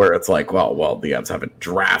 Yeah, where it's like, well, the Avs haven't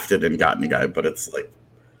drafted and gotten a guy, but it's like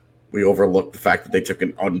we overlook the fact that they took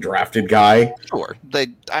an undrafted guy. Sure.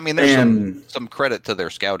 There's some credit to their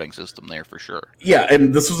scouting system there for sure. Yeah,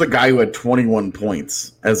 and this was a guy who had 21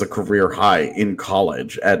 points as a career high in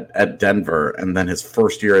college at Denver, and then his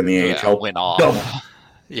first year in the AHL went off.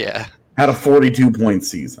 Yeah. Had a 42-point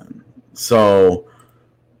season. So...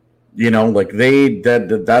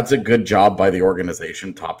 that's a good job by the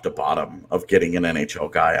organization, top to bottom, of getting an NHL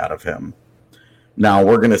guy out of him. Now,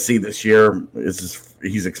 we're going to see this year,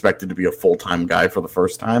 he's expected to be a full-time guy for the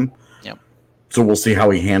first time. Yep. So we'll see how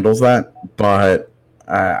he handles that. But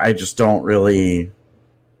I just don't really...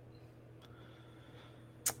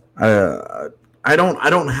 I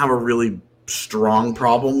don't have a really strong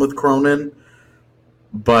problem with Cronin.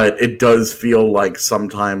 But it does feel like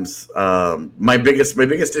sometimes my biggest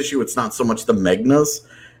issue, it's not so much the Megnas,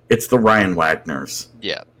 it's the Ryan Wagners.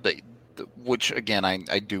 Yeah, which again,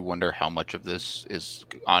 I do wonder how much of this is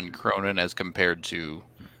on Cronin as compared to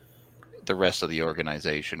the rest of the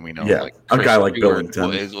organization. We know, a guy like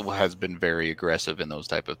Billington has been very aggressive in those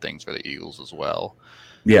type of things for the Eagles as well.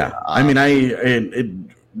 Yeah,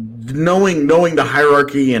 knowing the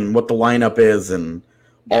hierarchy and what the lineup is and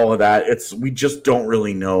all of that, we just don't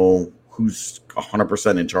really know who's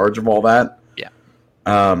 100% in charge of all that. Yeah.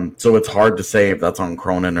 So it's hard to say if that's on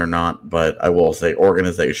Cronin or not, but I will say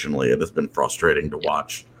organizationally it has been frustrating to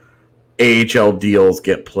watch AHL deals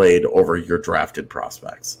get played over your drafted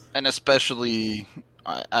prospects. And especially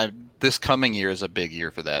this coming year is a big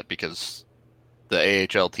year for that because the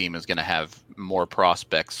AHL team is going to have more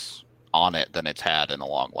prospects on it than it's had in a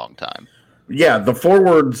long, long time. Yeah, the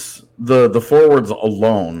forwards, the forwards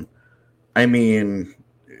alone, I mean,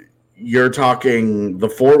 you're talking, the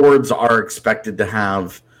forwards are expected to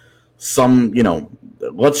have some,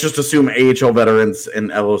 let's just assume AHL veterans and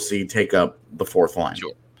LOC take up the fourth line.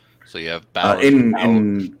 Sure. So you have Bowers.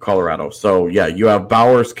 In Colorado. So, yeah, you have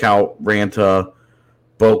Bowers, Kaut, Ranta,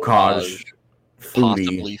 Bocage,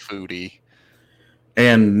 possibly Foodie.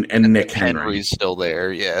 and Nick Henry's still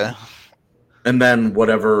there, yeah. And then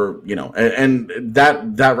whatever, and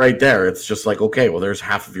that right there, it's just like, okay, well, there's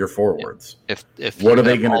half of your forwards. If what are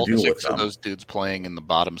they going to do with them? 6 of those dudes playing in the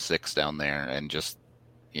bottom 6 down there and just,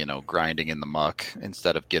 grinding in the muck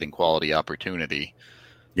instead of getting quality opportunity.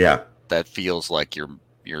 Yeah. That feels like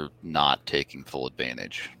you're not taking full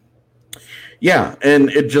advantage. Yeah, and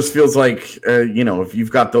it just feels like, if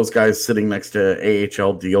you've got those guys sitting next to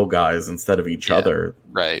AHL deal guys instead of each other,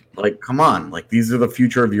 right? Like, come on, like these are the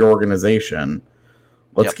future of your organization.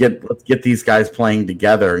 Let's get these guys playing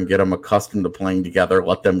together and get them accustomed to playing together.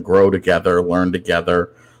 Let them grow together, learn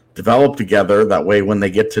together, develop together. That way, when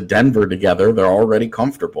they get to Denver together, they're already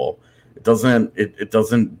comfortable. It doesn't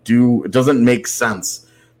make sense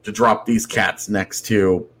to drop these cats next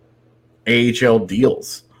to AHL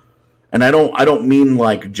deals. And I don't mean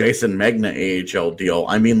like Jason Megna AHL deal.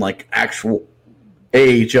 I mean like actual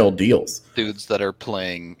AHL deals. Dudes that are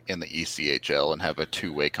playing in the ECHL and have a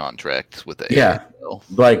 2-way contract with the AHL.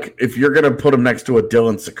 Like if you're gonna put them next to a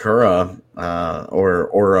Dylan Sakura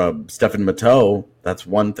or a Stefan Matteau, that's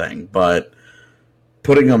one thing. But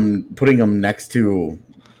putting them next to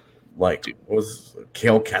like what was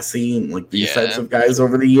Cale Kessie, like these types of guys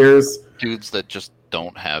over the years, dudes that just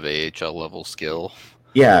don't have AHL level skill.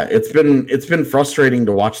 Yeah, it's been frustrating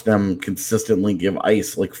to watch them consistently give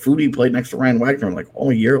ice. Like Foodie played next to Ryan Wagner like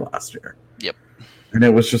all year last year. Yep. And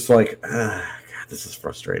it was just like, God, this is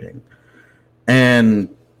frustrating.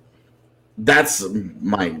 And that's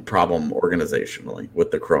my problem organizationally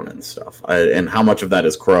with the Cronin stuff. And how much of that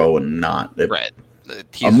is Crow and not. Right.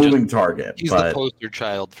 He's a moving target. He's the poster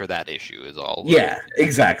child for that issue is all. Yeah,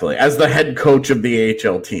 exactly. As the head coach of the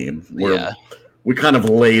AHL team, we kind of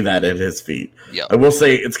lay that at his feet. Yep. I will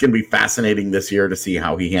say it's going to be fascinating this year to see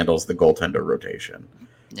how he handles the goaltender rotation.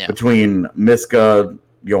 Yeah. Between Miska,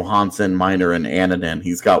 Johansson, Miner, and Ananen,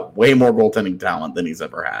 he's got way more goaltending talent than he's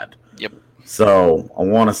ever had. Yep. So I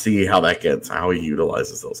want to see how that gets, how he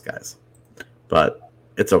utilizes those guys. But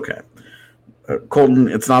it's okay. Colton,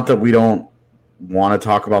 it's not that we don't want to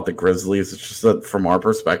talk about the Grizzlies. It's just that from our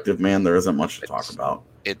perspective, man, there isn't much to talk about.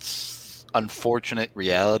 It's unfortunate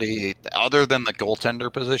reality. Other than the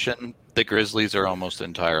goaltender position, the Grizzlies are almost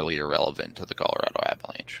entirely irrelevant to the Colorado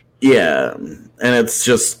Avalanche. Yeah, and it's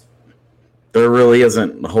just there really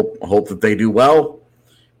isn't hope that they do well.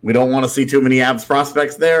 We don't want to see too many Avs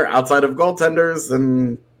prospects there outside of goaltenders,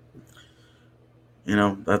 and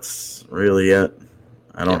that's really it.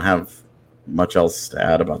 I don't have much else to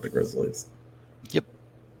add about the Grizzlies. Yep.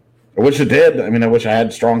 I wish I did. I mean, I wish I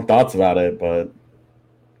had strong thoughts about it, but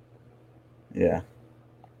yeah,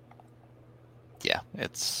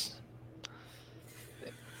 it's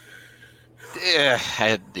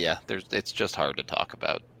it's just hard to talk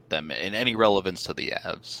about them in any relevance to the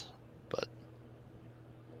Avs, but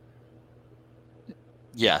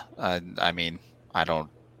I mean, I don't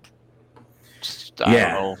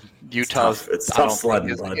know. Utah's it's tough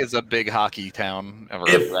sledding, is a big hockey town, or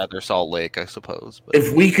rather Salt Lake, I suppose. But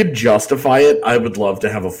if we could justify it, I would love to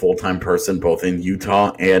have a full-time person both in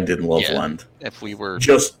Utah and in Loveland. If we were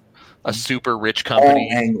just a super rich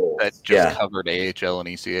company that just covered AHL and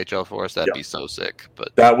ECHL for us, that'd be so sick.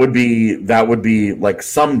 But that would be like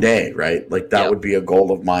someday, right? Like that would be a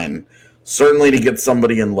goal of mine. Certainly to get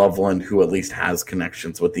somebody in Loveland who at least has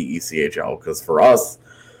connections with the ECHL, because for us,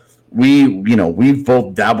 we've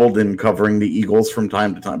both dabbled in covering the Eagles from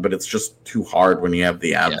time to time, but it's just too hard when you have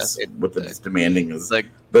the Avs with the demanding is like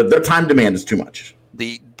their time demand is too much.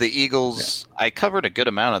 The Eagles, I covered a good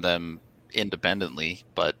amount of them independently,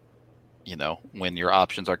 but when your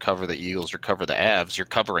options are cover the Eagles or cover the Avs, you're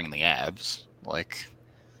covering the Avs. Like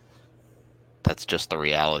that's just the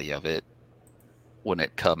reality of it when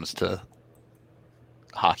it comes to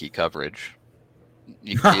hockey coverage.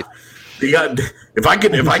 If I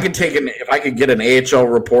could get an AHL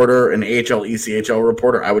reporter, an AHL ECHL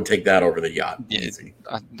reporter, I would take that over the yacht. Easy.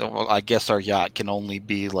 I guess our yacht can only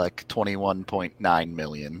be like 21.9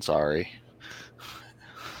 million. Sorry.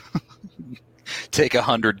 Take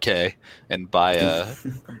 $100K and buy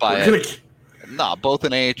both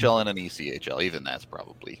an AHL and an ECHL. Even that's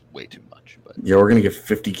probably way too much. But yeah, we're gonna get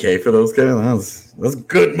 $50K for those guys. That's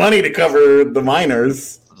good money to cover the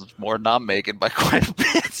minors. It's more than I'm making by quite a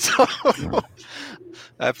bit. So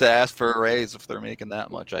I have to ask for a raise if they're making that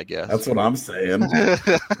much, I guess. That's what I'm saying.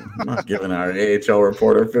 I'm not giving our AHL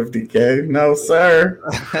reporter $50K. No, sir.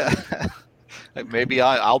 Maybe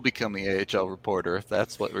I'll become the AHL reporter if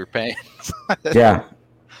that's what we're paying. Yeah.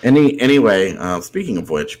 Anyway, speaking of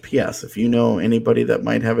which, P.S., if you know anybody that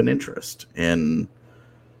might have an interest in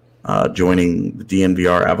joining the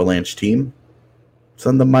DNVR Avalanche team,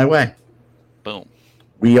 send them my way. Boom.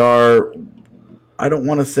 We are. I don't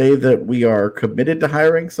want to say that we are committed to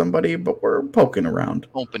hiring somebody, but we're poking around.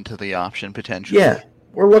 Open to the option potentially. Yeah,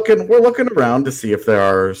 we're looking around to see if there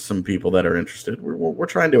are some people that are interested. We're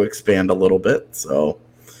trying to expand a little bit, so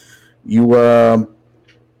you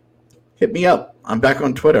hit me up. I'm back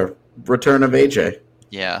on Twitter. Return of AJ.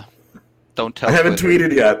 Yeah, don't tell. I haven't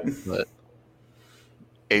tweeted yet, but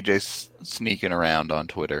AJ's sneaking around on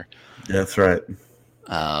Twitter. That's right.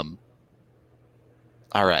 All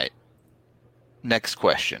right. Next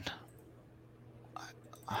question.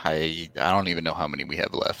 I don't even know how many we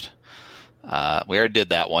have left. We already did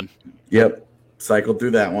that one. Yep. Cycled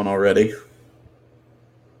through that one already.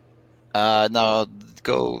 No,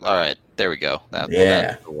 go. All right. There we go. That's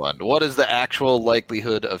the one. What is the actual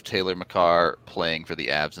likelihood of Taylor Makar playing for the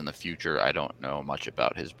Avs in the future? I don't know much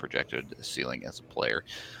about his projected ceiling as a player.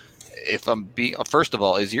 First of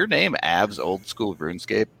all, is your name Avs Old School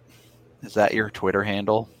RuneScape? Is that your Twitter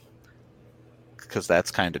handle? Because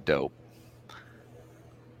that's kind of dope.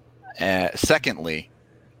 Secondly,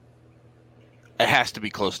 it has to be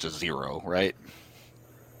close to 0, right?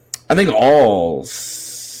 I think all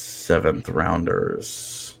 7th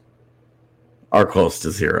rounders are close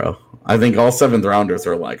to 0. I think all 7th rounders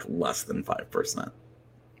are like less than 5%.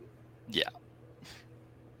 Yeah.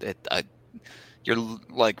 You're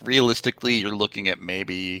like, realistically, you're looking at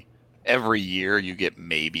maybe every year you get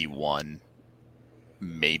maybe 1,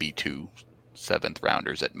 maybe 2 7th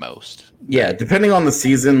rounders at most. Yeah, depending on the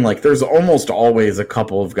season, like there's almost always a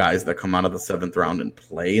couple of guys that come out of the 7th round and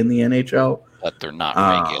play in the NHL. But they're not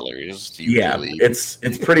regulars. Usually. Yeah, it's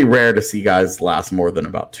pretty rare to see guys last more than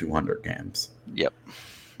about 200 games. Yep.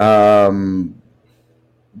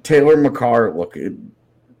 Taylor Makar, look,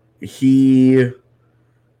 he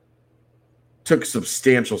took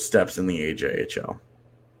substantial steps in the AJHL.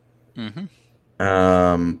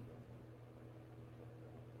 Mm-hmm.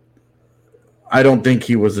 I don't think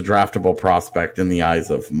he was a draftable prospect in the eyes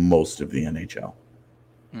of most of the NHL.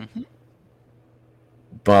 Mm-hmm.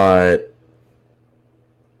 But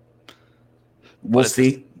we'll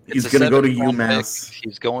see. He's going to go to UMass.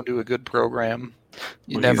 He's going to a good program.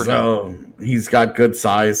 You never know. He's got good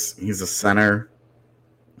size. He's a center.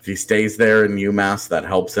 If he stays there in UMass, that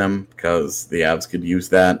helps him because the Avs could use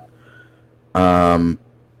that.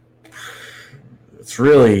 It's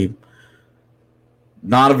really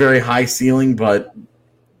not a very high ceiling, but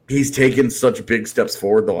he's taken such big steps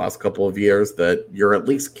forward the last couple of years that you're at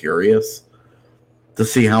least curious to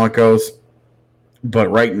see how it goes. But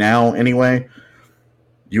right now, anyway,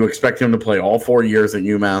 you expect him to play all 4 years at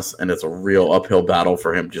UMass, and it's a real uphill battle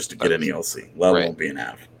for him just to get an ELC, let alone be an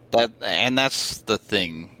Av. That's the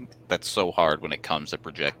thing that's so hard when it comes to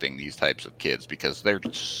projecting these types of kids because they're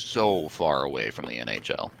so far away from the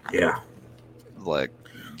NHL. Yeah. Like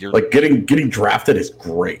getting drafted is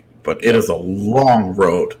great, but it is a long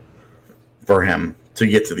road for him to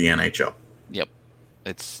get to the NHL. Yep.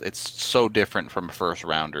 It's so different from first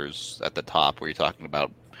rounders at the top where you're talking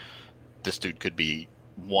about this dude could be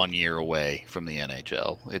 1 year away from the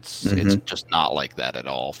NHL. It's just not like that at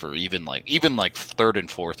all for even like 3rd and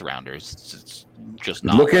 4th rounders. It's just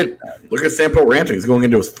not. Look at Sampo Rancho. He's going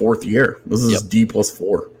into his 4th year. This is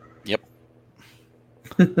D+4. Yep.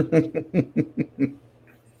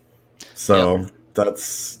 So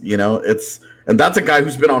that's that's a guy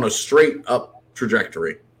who's been on a straight up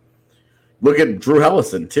trajectory. Look at Drew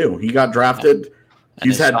Hellison too. He got drafted.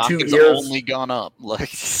 He's had 2 years. Only gone up. Like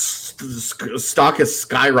stock has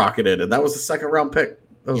skyrocketed, and that was a 2nd round pick.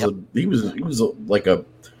 He was like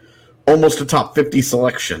almost a top 50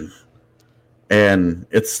 selection, and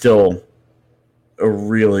it's still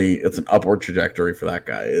it's an upward trajectory for that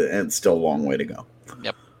guy, and it's still a long way to go.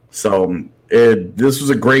 Yep. So this was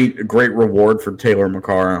a great reward for Taylor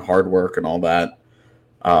Makar and hard work and all that.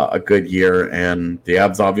 A good year, and the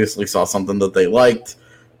Avs obviously saw something that they liked.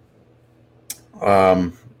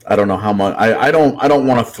 I don't know how much. I don't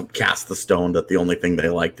want to cast the stone that the only thing they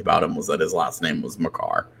liked about him was that his last name was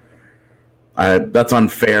Makar. That's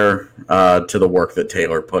unfair to the work that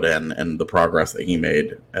Taylor put in and the progress that he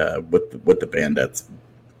made with the Bandits.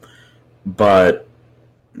 But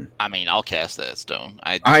I mean, I'll cast that stone.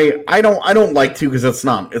 I don't like to because it's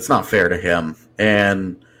not fair to him,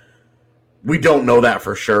 and we don't know that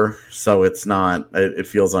for sure. So it's not. It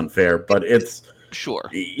feels unfair, but it's. Sure.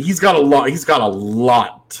 He's got a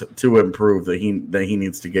lot to improve that he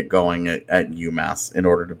needs to get going at UMass in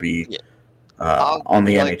order to be on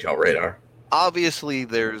the NHL radar. Obviously,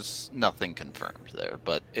 there's nothing confirmed there,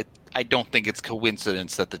 but I don't think it's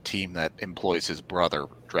coincidence that the team that employs his brother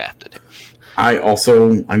drafted him. I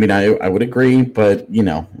would agree, but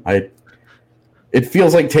It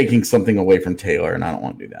feels like taking something away from Taylor, and I don't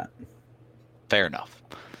want to do that. Fair enough.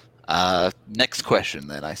 Next question,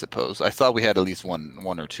 then, I suppose. I thought we had at least one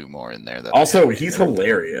or two more in there. Also, he's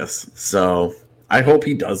hilarious, so I hope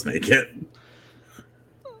he does make it.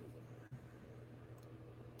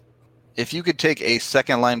 If you could take a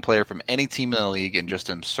second-line player from any team in the league and just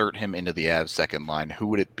insert him into the Avs second line, who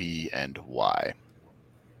would it be and why?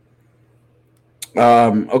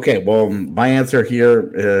 Okay, well, my answer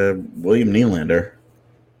here, William Nylander.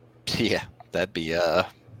 Yeah, that'd be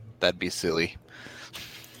silly.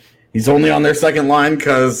 He's only on their second line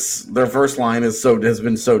because their first line has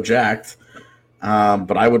been so jacked.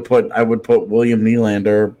 But I would put William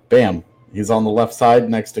Nylander. Bam, he's on the left side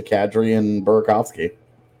next to Kadri and Burakovsky.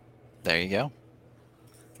 There you go.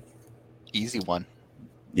 Easy one.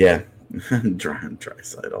 Yeah,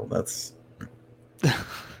 Draisaitl. That's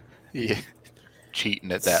yeah,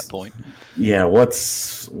 cheating at that point. Yeah.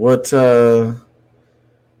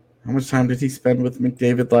 How much time did he spend with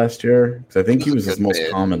McDavid last year? Because I think he was his most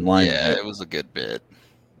common line. Yeah, it was a good bit.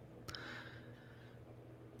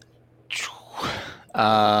 Yeah,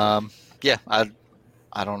 I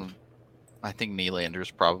think Nylander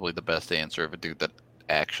is probably the best answer of a dude that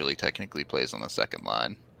actually technically plays on the second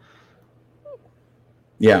line.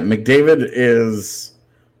 Yeah, McDavid is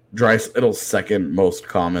Draisaitl's second most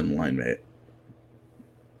common line mate.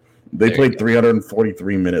 They played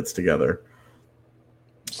 343 minutes together.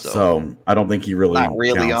 So I don't think he really not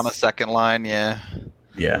really counts. On a second line, yeah.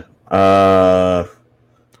 Yeah.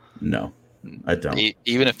 No, I don't.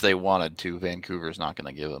 Even if they wanted to, Vancouver's not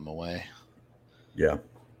going to give them away. Yeah.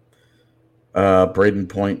 Braden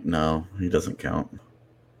Point, no, he doesn't count.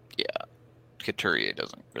 Yeah. Couturier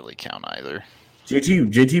doesn't really count either.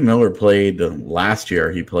 JT Miller played last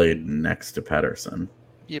year. He played next to Pettersson.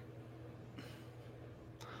 Yep.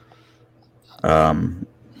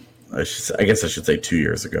 I guess I should say 2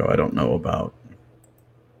 years ago. I don't know about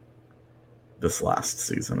this last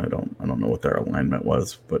season. I don't know what their alignment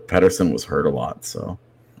was, but Pettersson was hurt a lot. So,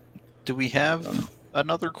 do we have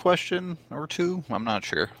another question or two? I'm not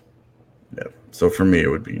sure. Yeah. So for me, it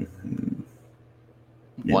would be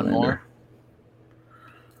one more.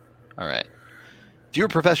 All right. If you're a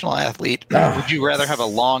professional athlete, would you rather have a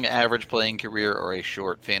long average playing career or a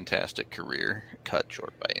short, fantastic career cut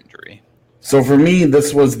short by injury? So for me,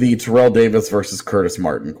 this was the Terrell Davis versus Curtis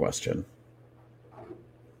Martin question.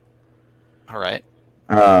 All right.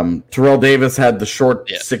 Terrell Davis had the short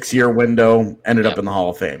 6-year window, ended up in the Hall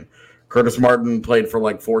of Fame. Curtis Martin played for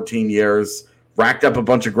like 14 years, racked up a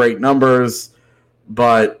bunch of great numbers,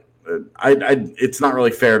 but it's not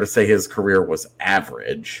really fair to say his career was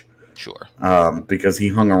average. Sure. Because he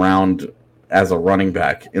hung around as a running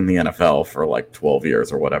back in the NFL for like 12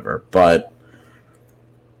 years or whatever. But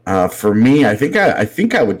for me, I think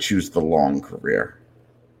I would choose the long career.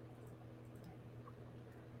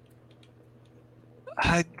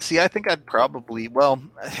 I think I'd probably. Well,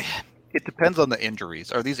 it depends on the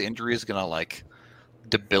injuries. Are these injuries gonna like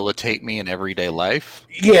debilitate me in everyday life?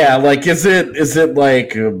 Yeah, like is it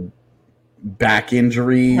like back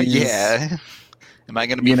injuries? Yeah. Am I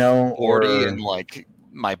gonna be 40 and like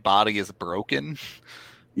my body is broken?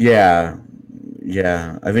 Yeah.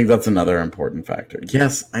 Yeah, I think that's another important factor.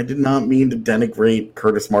 Yes, I did not mean to denigrate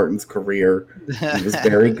Curtis Martin's career. He was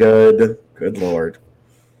very good. Good Lord.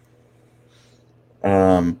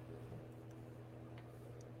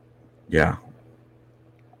 Yeah.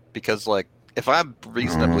 Because like if I'm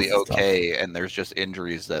reasonably okay and there's just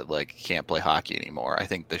injuries that like can't play hockey anymore, I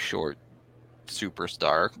think the short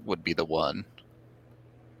superstar would be the one.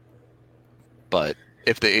 But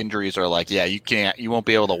if the injuries are like, yeah, you won't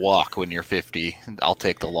be able to walk when you're 50, I'll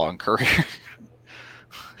take the long career.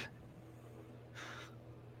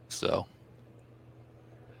 So.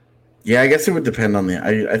 Yeah, I guess it would depend on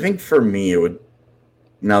I think for me it would,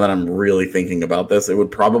 now that I'm really thinking about this, it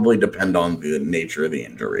would probably depend on the nature of the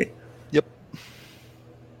injury. Yep.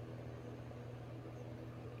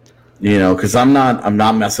 You know, because I'm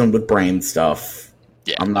not messing with brain stuff.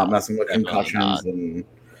 Yeah, I'm not messing with concussions and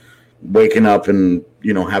waking up and,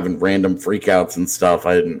 you know, having random freakouts and stuff.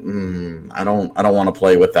 I don't want to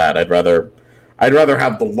play with that. I'd rather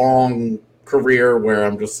have the long career where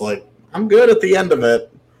I'm just like, I'm good at the end of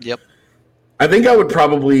it. Yep. I think I would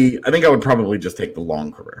probably just take the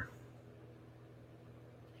long career.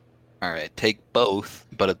 All right, take both,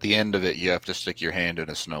 but at the end of it, you have to stick your hand in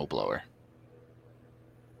a snowblower.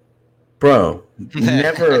 Bro,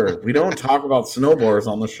 never. We don't talk about snowblowers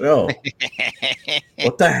on the show.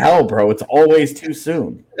 What the hell, bro? It's always too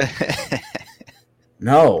soon.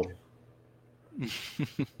 No.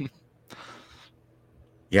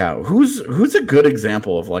 Yeah, who's a good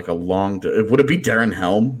example of like a long? Would it be Darren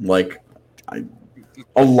Helm? Like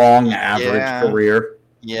a long average career?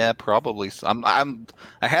 Yeah, probably. I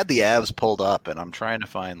had the Avs pulled up, and I'm trying to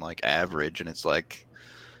find like average, and it's like.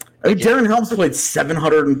 I mean, Darren Helm's played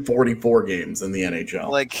 744 games in the NHL.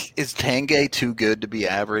 Like, is Tanguay too good to be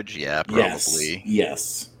average? Yeah, probably.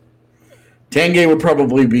 Yes. Tanguay would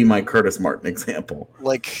probably be my Curtis Martin example.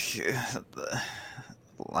 Like,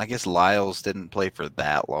 I guess Lyles didn't play for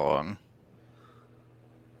that long.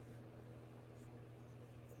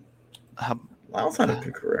 Lyles had a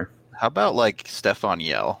good career. How about, like, Stefan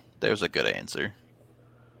Yell? There's a good answer.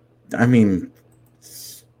 I mean,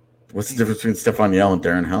 what's the difference between Stefan Yell and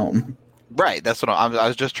Darren Helm? Right, that's what I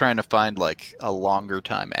was just trying to find, like, a longer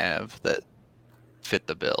time Av that fit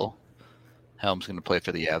the bill. Helm's going to play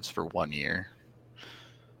for the Avs for 1 year.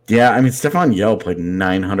 Yeah, I mean, Stefan Yell played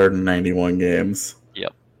 991 games.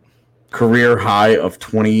 Yep. Career high of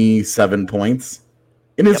 27 points.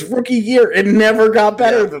 In his rookie year, it never got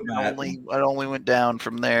better than that. It only went down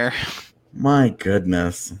from there. My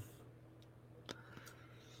goodness.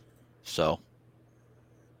 So,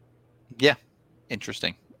 yeah,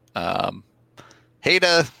 interesting.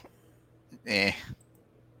 Hayda,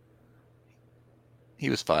 he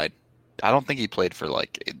was fine. I don't think he played for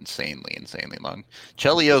like insanely long.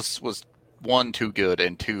 Chelios was 1, too good,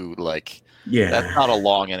 and 2, like, that's not a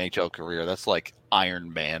long NHL career. That's like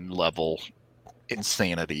Iron Man level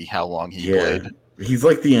insanity. How long he played? He's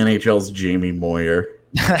like the NHL's Jamie Moyer.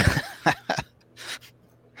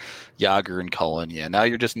 Yager and Cullen. Yeah, now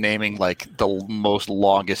you're just naming like the most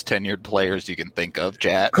longest tenured players you can think of.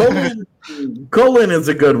 Chat. Cullen is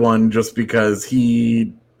a good one just because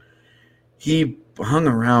he hung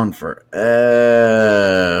around forever.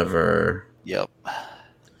 Yep.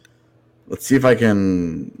 Let's see if I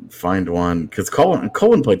can find one because Cullen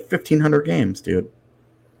played 1,500 games, dude.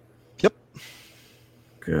 Yep.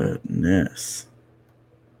 Goodness.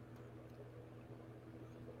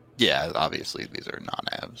 Yeah, obviously these are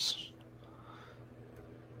non-Avs.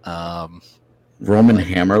 Roman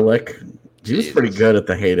Hammerlick. He was pretty good at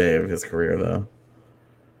the heyday of his career, though.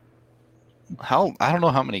 I don't know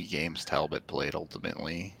how many games Talbot played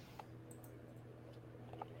ultimately.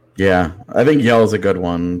 Yeah, I think Yell's a good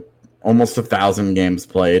one. Almost 1,000 games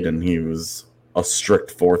played, and he was a strict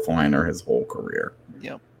fourth liner his whole career.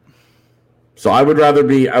 Yep. So I would rather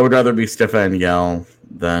be Stefan Yell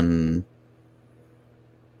than,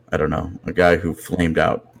 I don't know, a guy who flamed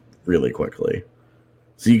out really quickly.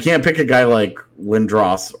 So you can't pick a guy like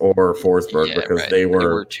Lindros or Forsberg because they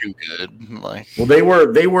were too good. Like, well, they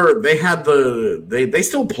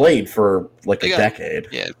still played for like a decade.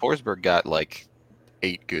 Yeah, Forsberg got like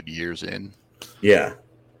 8 good years in. Yeah.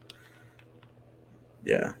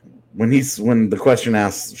 Yeah. When the question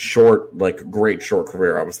asks short, like great short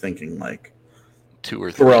career, I was thinking like 2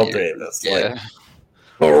 or 3 Terrell Davis. Yeah.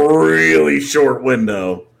 Like a really short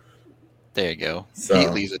window. There you go. So,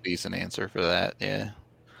 Heatley's a decent answer for that. Yeah.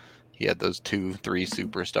 He had those 2-3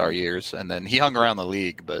 superstar years, and then he hung around the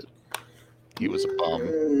league, but he was a bum.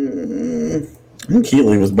 I think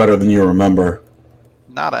Heatley was better than you remember.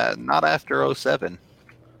 Not after 07.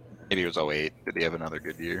 Maybe it was 08. Did he have another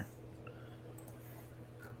good year?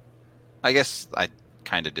 I guess I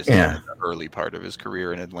kind of discounted the early part of his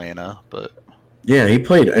career in Atlanta, but yeah, he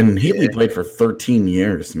played, and Heatley played for 13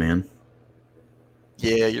 years, man.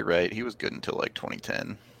 Yeah, you're right. He was good until like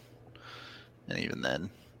 2010, and even then.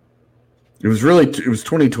 It was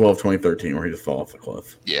 2012, 2013 where he just fell off the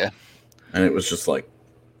cliff. Yeah. And it was just like,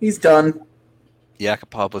 he's done.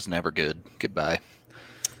 Yakupov was never good. Goodbye.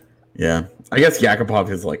 Yeah. I guess Yakupov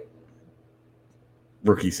his like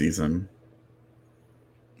rookie season.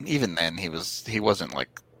 Even then he wasn't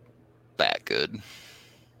like that good.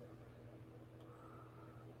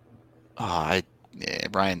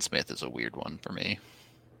 Ryan Smith is a weird one for me.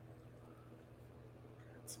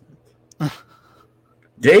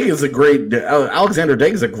 Alexander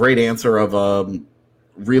Daig is a great answer of a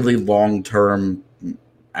really long-term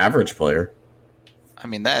average player. I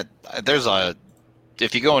mean,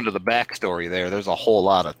 if you go into the backstory there's a whole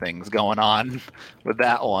lot of things going on with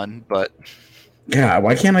that one, but yeah,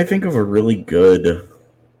 why can't I think of a really good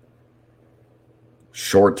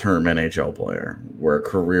short-term NHL player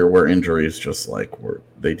where injuries just like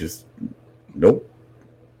nope.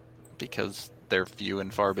 Because they're few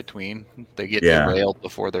and far between. They get derailed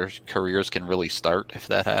before their careers can really start. If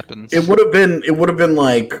that happens, it would have been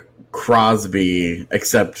like Crosby,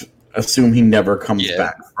 except assume he never comes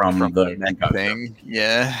back from the neck thing.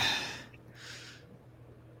 Yeah,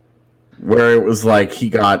 where it was like he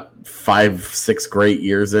got 5-6 great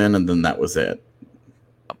years in, and then that was it.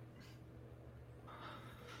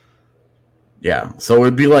 Yeah, so it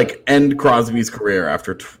would be like end Crosby's career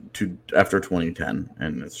after 2010,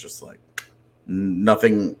 and it's just like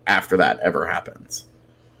nothing after that ever happens.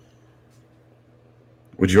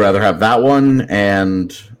 Would you rather have that one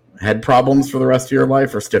and head problems for the rest of your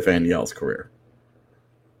life, or Stefan Yell's career?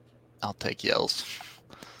 I'll take Yell's.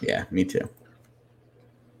 Yeah, me too.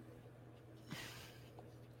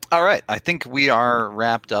 All right, I think we are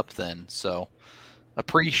wrapped up then. So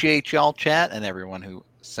appreciate y'all chat and everyone who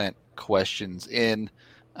sent questions in.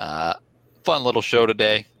 Fun little show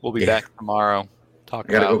today. We'll be back tomorrow. I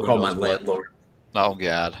gotta go call my landlord. Oh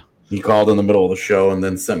God. He called in the middle of the show and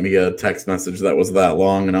then sent me a text message that was that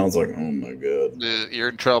long, and I was like, oh my God. You're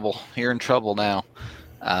in trouble. You're in trouble now.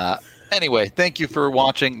 Anyway, thank you for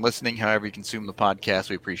watching, listening, however you consume the podcast.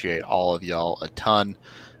 We appreciate all of y'all a ton.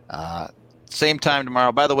 Same time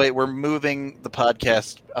tomorrow. By the way, we're moving the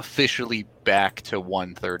podcast officially back to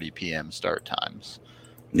 1:30 p.m. start times.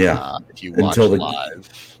 Yeah. If you watch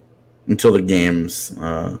live. Until the games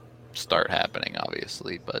start happening,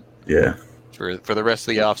 obviously. But yeah. For the rest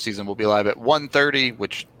of the off season, we'll be live at 1:30,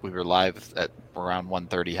 which we were live at around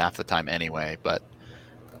 1:30 half the time anyway. But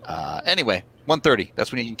anyway, 1:30.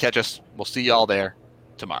 That's when you can catch us. We'll see y'all there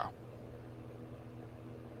tomorrow.